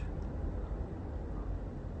nitpick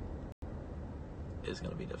is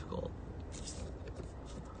going to be difficult.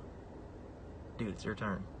 Dude, it's your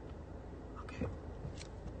turn. Okay.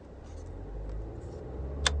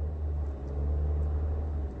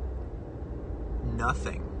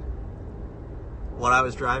 Nothing. What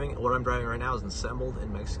I'm driving right now is assembled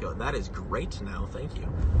in Mexico. That is great to know. Thank you.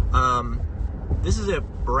 This is a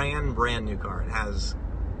brand new car. It has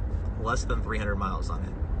less than 300 miles on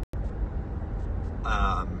it.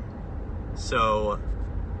 So,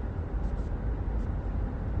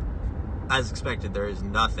 as expected, there is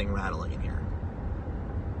nothing rattling in here.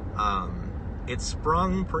 It's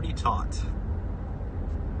sprung pretty taut.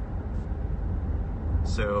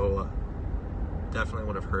 So, definitely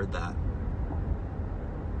would have heard that.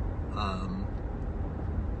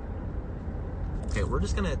 Okay, we're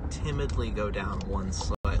just gonna timidly go down one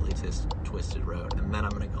slightly twisted road, and then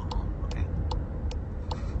I'm gonna go home, okay?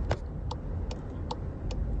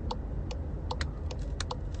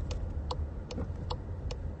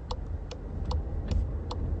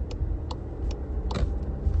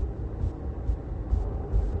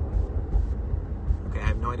 Okay, I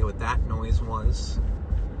have no idea what that noise was.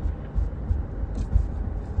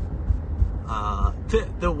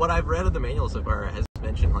 What I've read of the manual so far has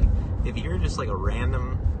mentioned, like, if you hear just like a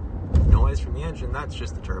random noise from the engine, that's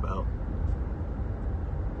just the turbo.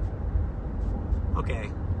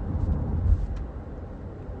 Okay.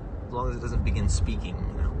 As long as it doesn't begin speaking,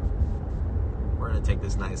 we're gonna take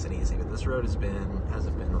this nice and easy. But this road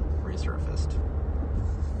hasn't been resurfaced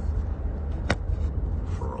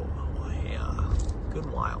for a while. good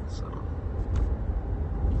while, so.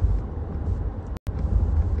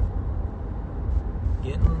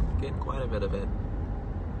 Getting quite a bit of it.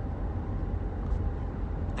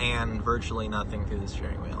 And virtually nothing through the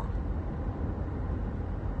steering wheel.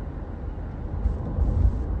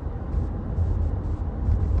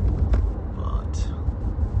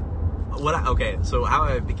 Okay, so how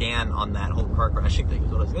I began on that whole car crashing thing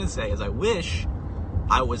is what I was going to say is I wish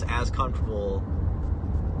I was as comfortable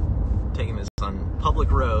taking this on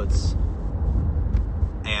public roads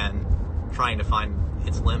and trying to find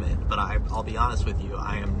its limit, but I'll be honest with you,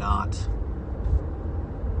 I am not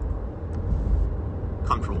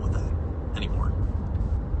comfortable with that anymore.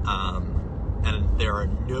 And there are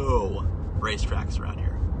no racetracks around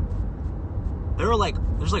here. There's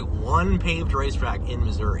like one paved racetrack in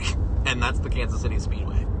Missouri, and that's the Kansas City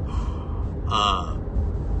Speedway,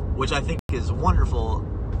 which I think is wonderful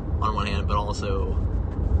on one hand, but also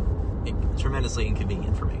tremendously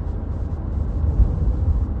inconvenient for me.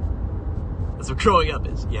 That's what growing up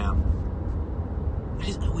is, yeah.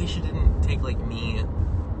 I wish it didn't take, like, me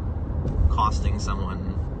costing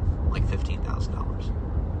someone, like, $15,000,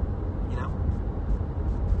 you know?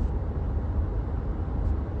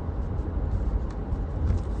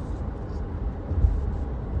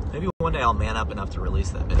 Maybe one day I'll man up enough to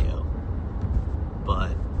release that video,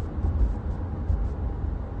 but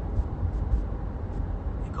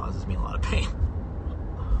it causes me a lot of pain.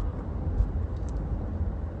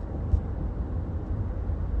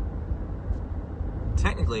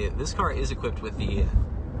 Technically, this car is equipped with the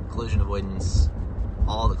collision avoidance,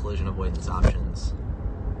 all the collision avoidance options.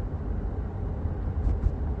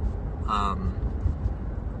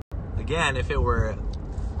 Again, if it were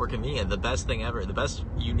convenient, the best thing ever, the best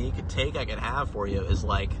unique take I could have for you is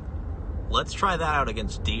like, let's try that out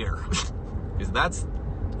against deer, because that's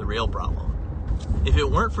the real problem. If it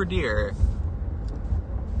weren't for deer,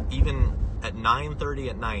 even at 9:30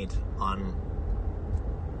 at night on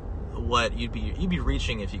what you'd be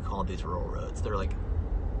reaching if you called these rural roads. They're like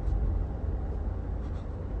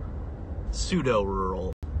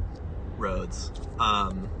pseudo-rural roads.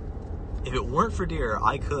 If it weren't for deer,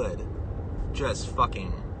 I could just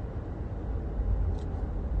fucking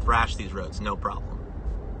thrash these roads, no problem.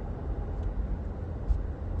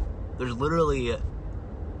 There's literally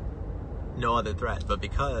no other threat, but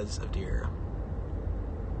because of deer,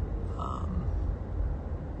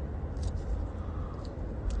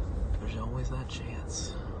 there's always that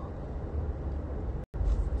chance.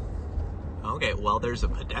 Okay, well, there's a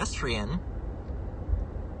pedestrian.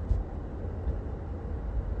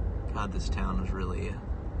 God, this town has really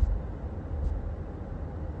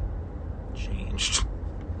changed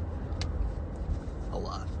a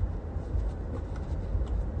lot.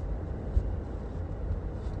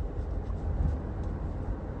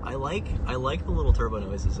 I like the little turbo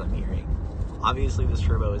noises I'm hearing. Obviously, this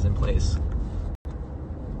turbo is in place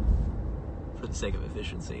for the sake of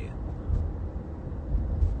efficiency.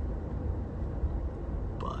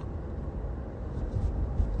 But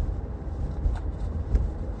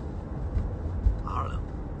I don't know.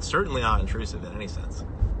 It's certainly not intrusive in any sense.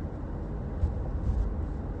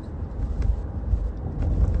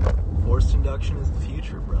 Forced induction is the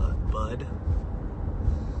future, bud.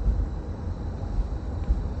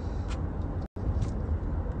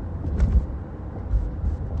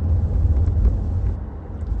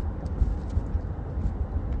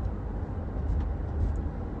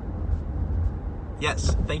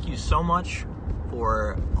 Yes, thank you so much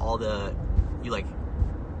for all the, you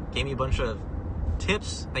gave me a bunch of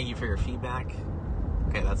tips. Thank you for your feedback.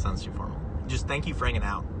 Okay, that sounds too formal. Just thank you for hanging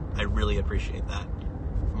out. I really appreciate that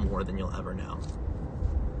more than you'll ever know.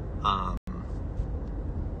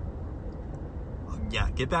 Yeah,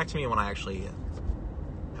 get back to me when I actually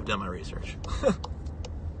have done my research.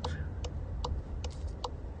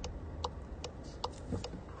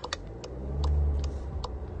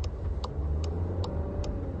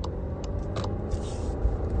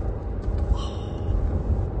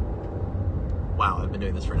 Wow, I've been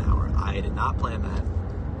doing this for an hour. I did not plan that.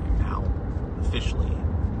 I'm now officially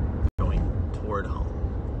going toward home.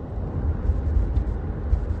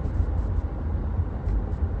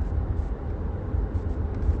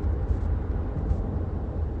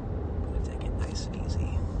 I'm gonna take it nice and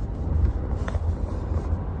easy.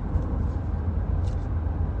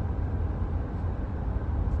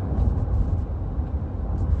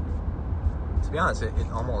 To be honest, it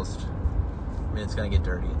almost, I mean, it's gonna get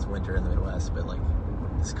dirty. It's winter in the Midwest, but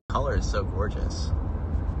this color is so gorgeous.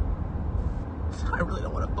 I really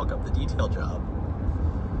don't want to fuck up the detail job.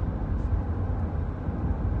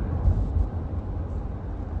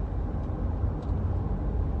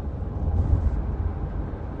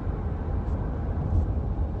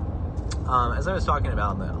 As I was talking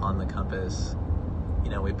about on the Compass, you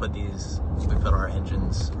know, we put our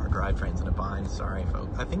engines, our drivetrains in a bind. Sorry,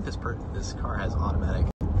 folks. I think this car has automatic.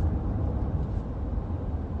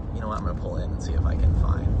 You know what? I'm gonna pull in and see if I can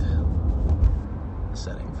find a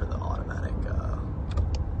setting for the automatic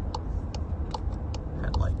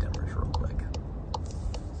headlight dimmers real quick.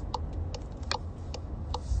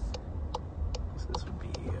 So this would be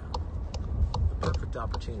the perfect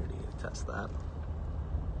opportunity to test that.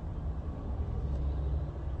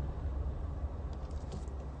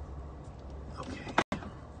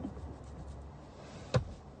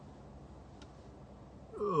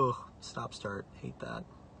 Ugh, stop start, hate that.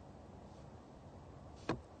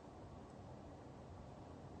 I'm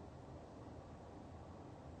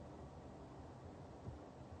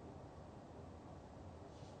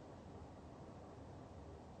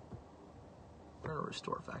gonna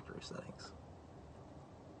restore factory settings.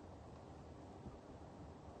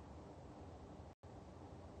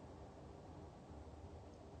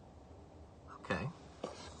 Okay.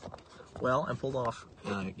 Well, I pulled off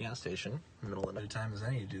a gas station in the middle of the time as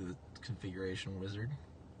any to do the configuration wizard.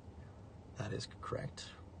 That is correct.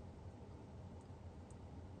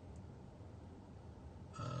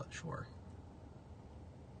 Sure.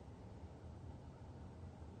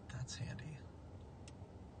 That's handy.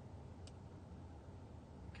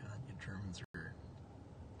 God, you Germans are...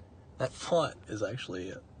 That font is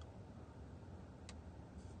actually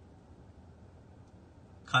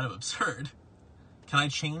kind of absurd. Can I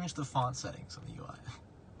change the font settings on the UI?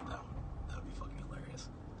 That would be fucking hilarious.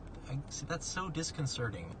 See, that's so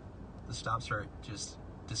disconcerting. The stop start just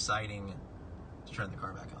deciding to turn the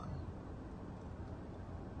car back on.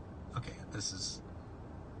 Okay, let's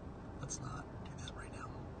not do that right now.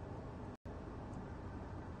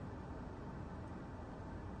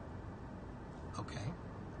 Okay.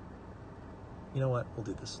 You know what? We'll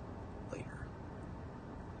do this later.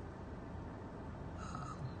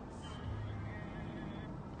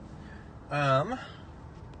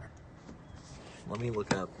 Let me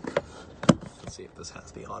look up, let's see if this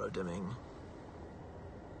has the auto dimming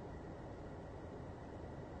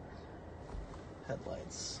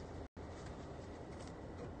headlights.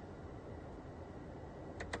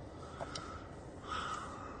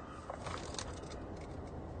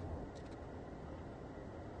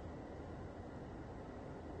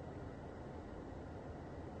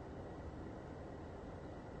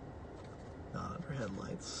 Not under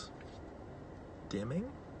headlights. Dimming?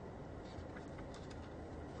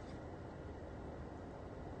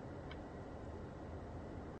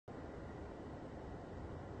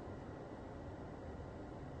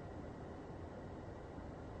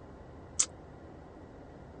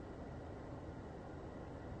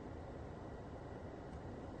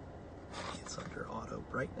 It's under auto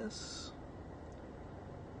brightness.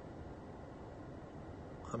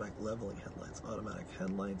 Automatic leveling headlights. Automatic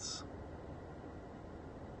headlights.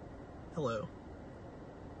 Hello.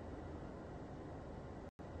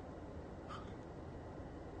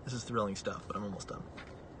 This is thrilling stuff, but I'm almost done.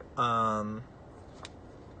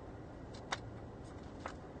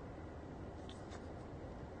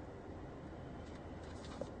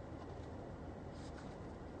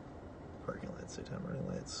 Parking lights, daytime running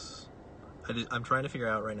lights. I'm trying to figure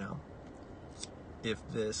out right now if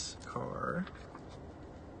this car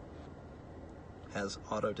has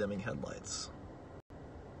auto dimming headlights.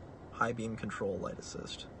 High beam control light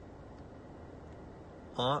assist.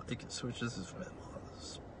 On, it switches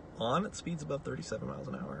on at speeds above 37 miles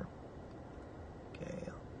an hour.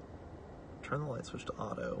 Okay. Turn the light switch to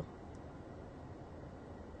auto.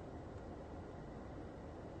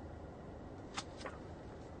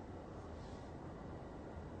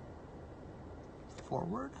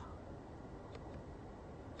 Forward.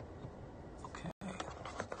 Okay.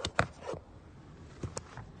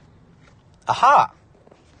 Aha!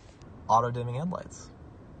 Auto dimming headlights.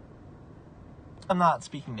 I'm not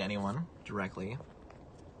speaking to anyone directly.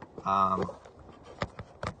 I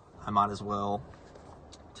might as well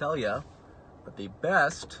tell you that the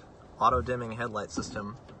best auto dimming headlight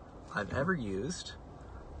system I've ever used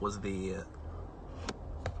was on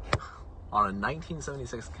a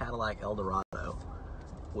 1976 Cadillac Eldorado,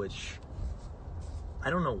 which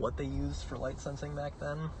I don't know what they used for light sensing back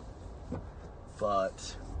then,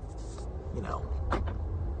 but you know,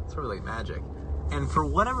 it's sort of like magic. And for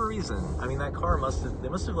whatever reason, I mean, that car they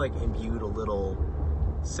must have like imbued a little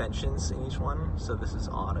sentience in each one. So this is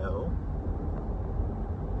auto.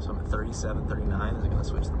 So I'm at 37, 39. Is it going to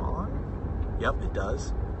switch them on? Yep, it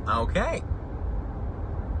does. Okay.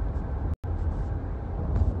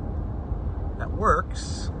 That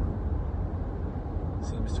works.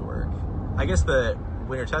 Seems to work. I guess the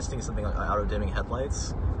when you're testing something like auto-dimming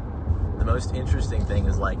headlights, the most interesting thing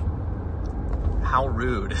is like, how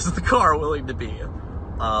rude is the car willing to be?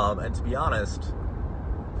 And to be honest,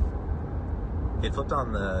 it flipped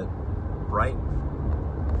on the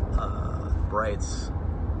brights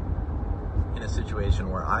in a situation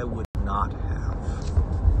where I would not have.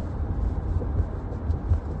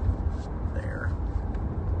 There.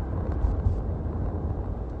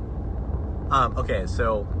 Okay,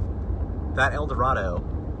 so that Eldorado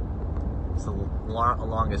is the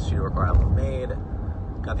longest two-door car I've ever made.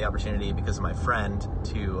 Got the opportunity because of my friend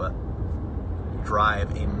to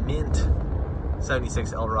drive a mint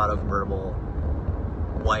 76 Eldorado convertible,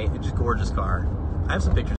 white, just gorgeous car. I have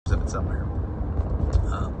some pictures of it somewhere.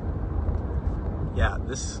 Yeah,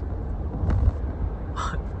 this.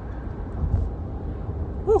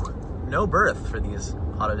 Whew, no berth for these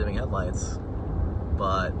auto-dimming headlights,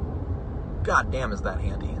 but god damn is that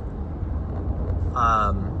handy.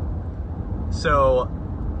 So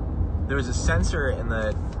there was a sensor in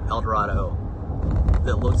the Eldorado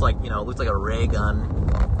that looked like, a ray gun,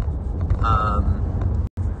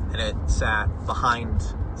 and it sat right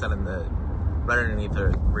underneath the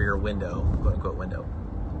rear window, quote unquote window.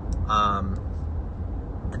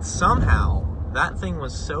 And somehow that thing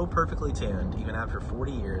was so perfectly tuned, even after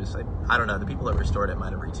 40 years. I don't know, the people that restored it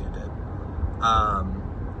might have retuned it.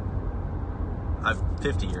 I've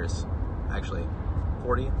 50 years, actually,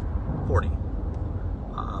 40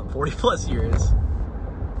 plus years,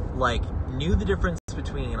 like, knew the difference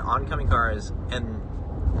between oncoming cars and,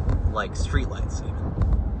 like, streetlights, even.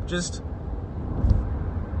 Just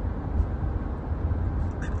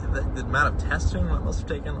the amount of testing that must have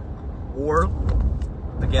taken, or,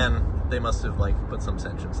 again, they must have, like, put some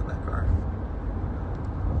sentience in that car.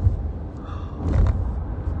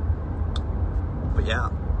 But yeah.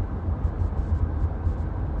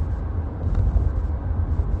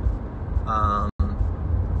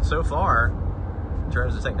 So far, in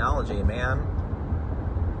terms of technology, man,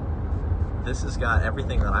 this has got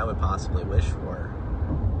everything that I would possibly wish for.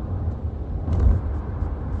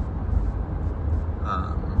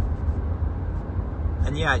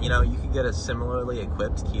 And yeah, you could get a similarly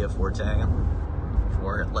equipped Kia Forte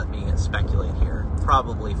for, let me speculate here,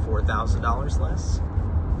 probably $4,000 less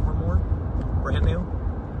or more, brand new.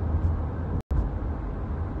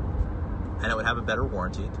 And it would have a better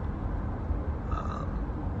warranty.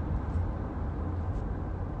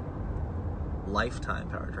 Lifetime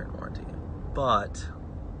powertrain warranty,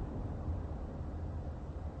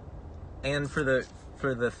 and for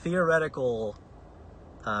the theoretical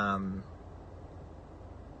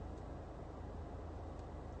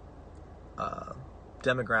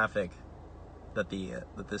demographic that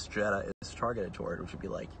this Jetta is targeted toward, which would be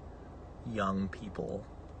like young people,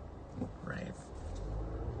 right?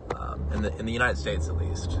 In the United States, at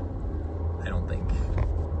least, I don't think.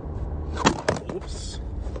 Oops.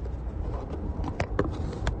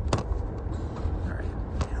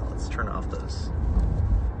 Turn off those.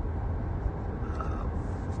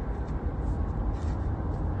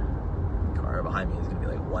 Car behind me is gonna be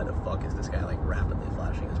like, why the fuck is this guy like rapidly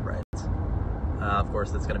flashing his brights? Of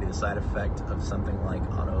course, that's gonna be the side effect of something like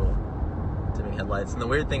auto-dimming headlights. And the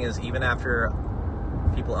weird thing is, even after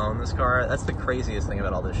people own this car, that's the craziest thing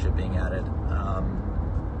about all this shit being added,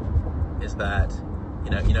 is that,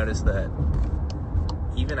 you notice that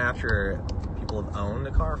even after people have owned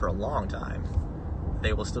a car for a long time,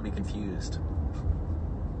 they will still be confused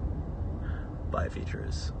by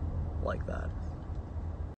features like that.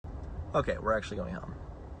 Okay, we're actually going home.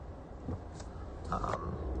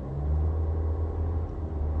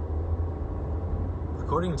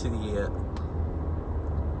 According to the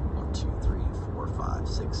 1, 2, 3, 4, 5,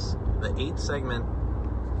 6, the 8-segment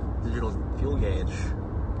digital fuel gauge,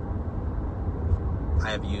 I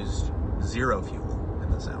have used 0 fuel in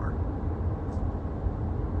this hour.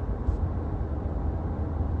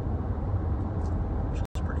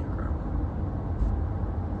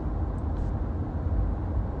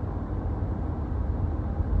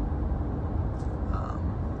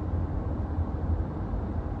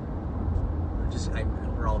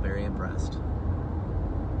 We're all very impressed.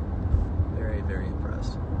 Very, very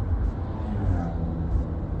impressed.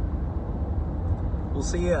 We'll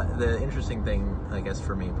see. The interesting thing, I guess,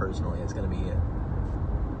 for me personally, is going to be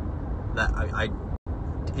that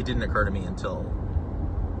it didn't occur to me until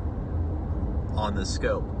on the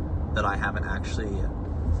scope that I haven't actually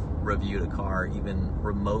reviewed a car even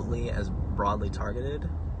remotely as broadly targeted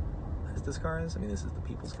as this car is. I mean, this is the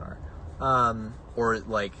people's car. Or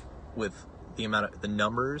like with the amount of the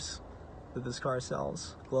numbers that this car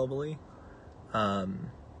sells globally.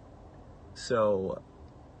 So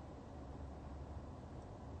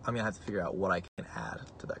I'm gonna have to figure out what I can add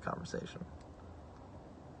to that conversation,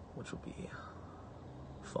 which will be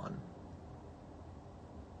fun.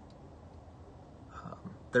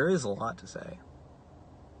 There is a lot to say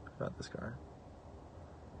about this car.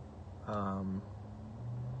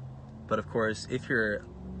 But of course, if you're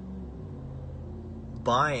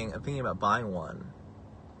thinking about buying one,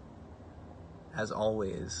 as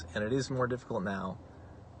always, and it is more difficult now,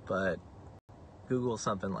 but Google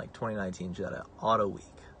something like 2019 Jetta Auto Week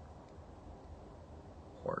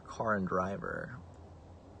or Car and Driver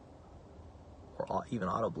or even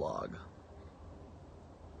Autoblog.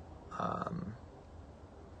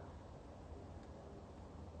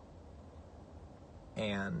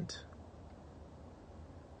 And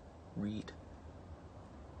read.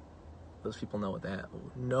 Those people know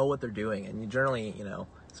what they're doing, and you generally,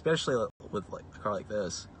 especially with like a car like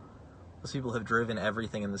this, those people have driven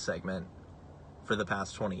everything in the segment for the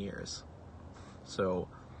past 20 years. So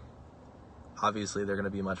obviously they're going to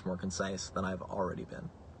be much more concise than I've already been.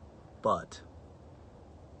 But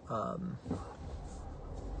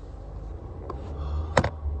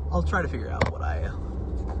I'll try to figure out what I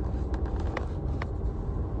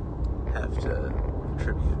have to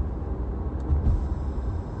contribute.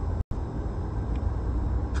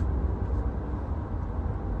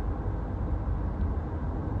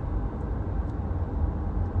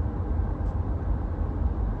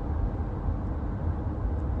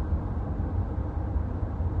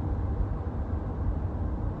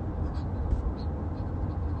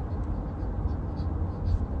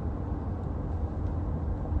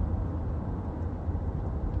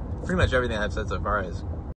 Pretty much everything I've said so far is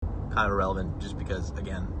kind of irrelevant, just because,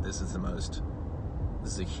 again, this is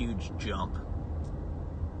a huge jump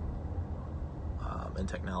in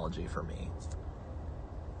technology for me.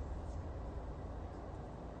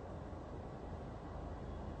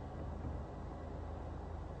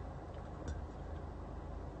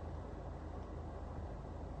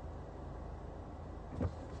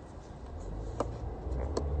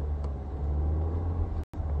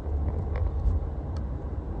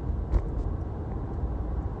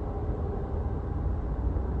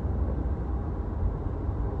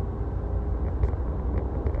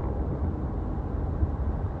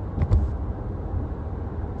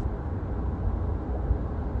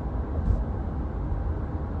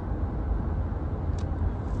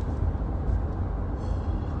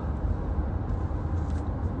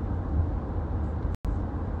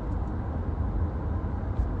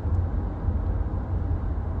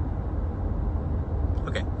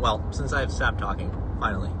 Okay, well, since I've stopped talking,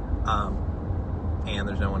 finally, and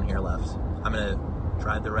there's no one here left, I'm going to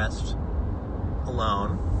drive the rest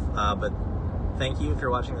alone, but thank you if you're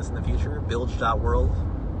watching this in the future. Bilge.world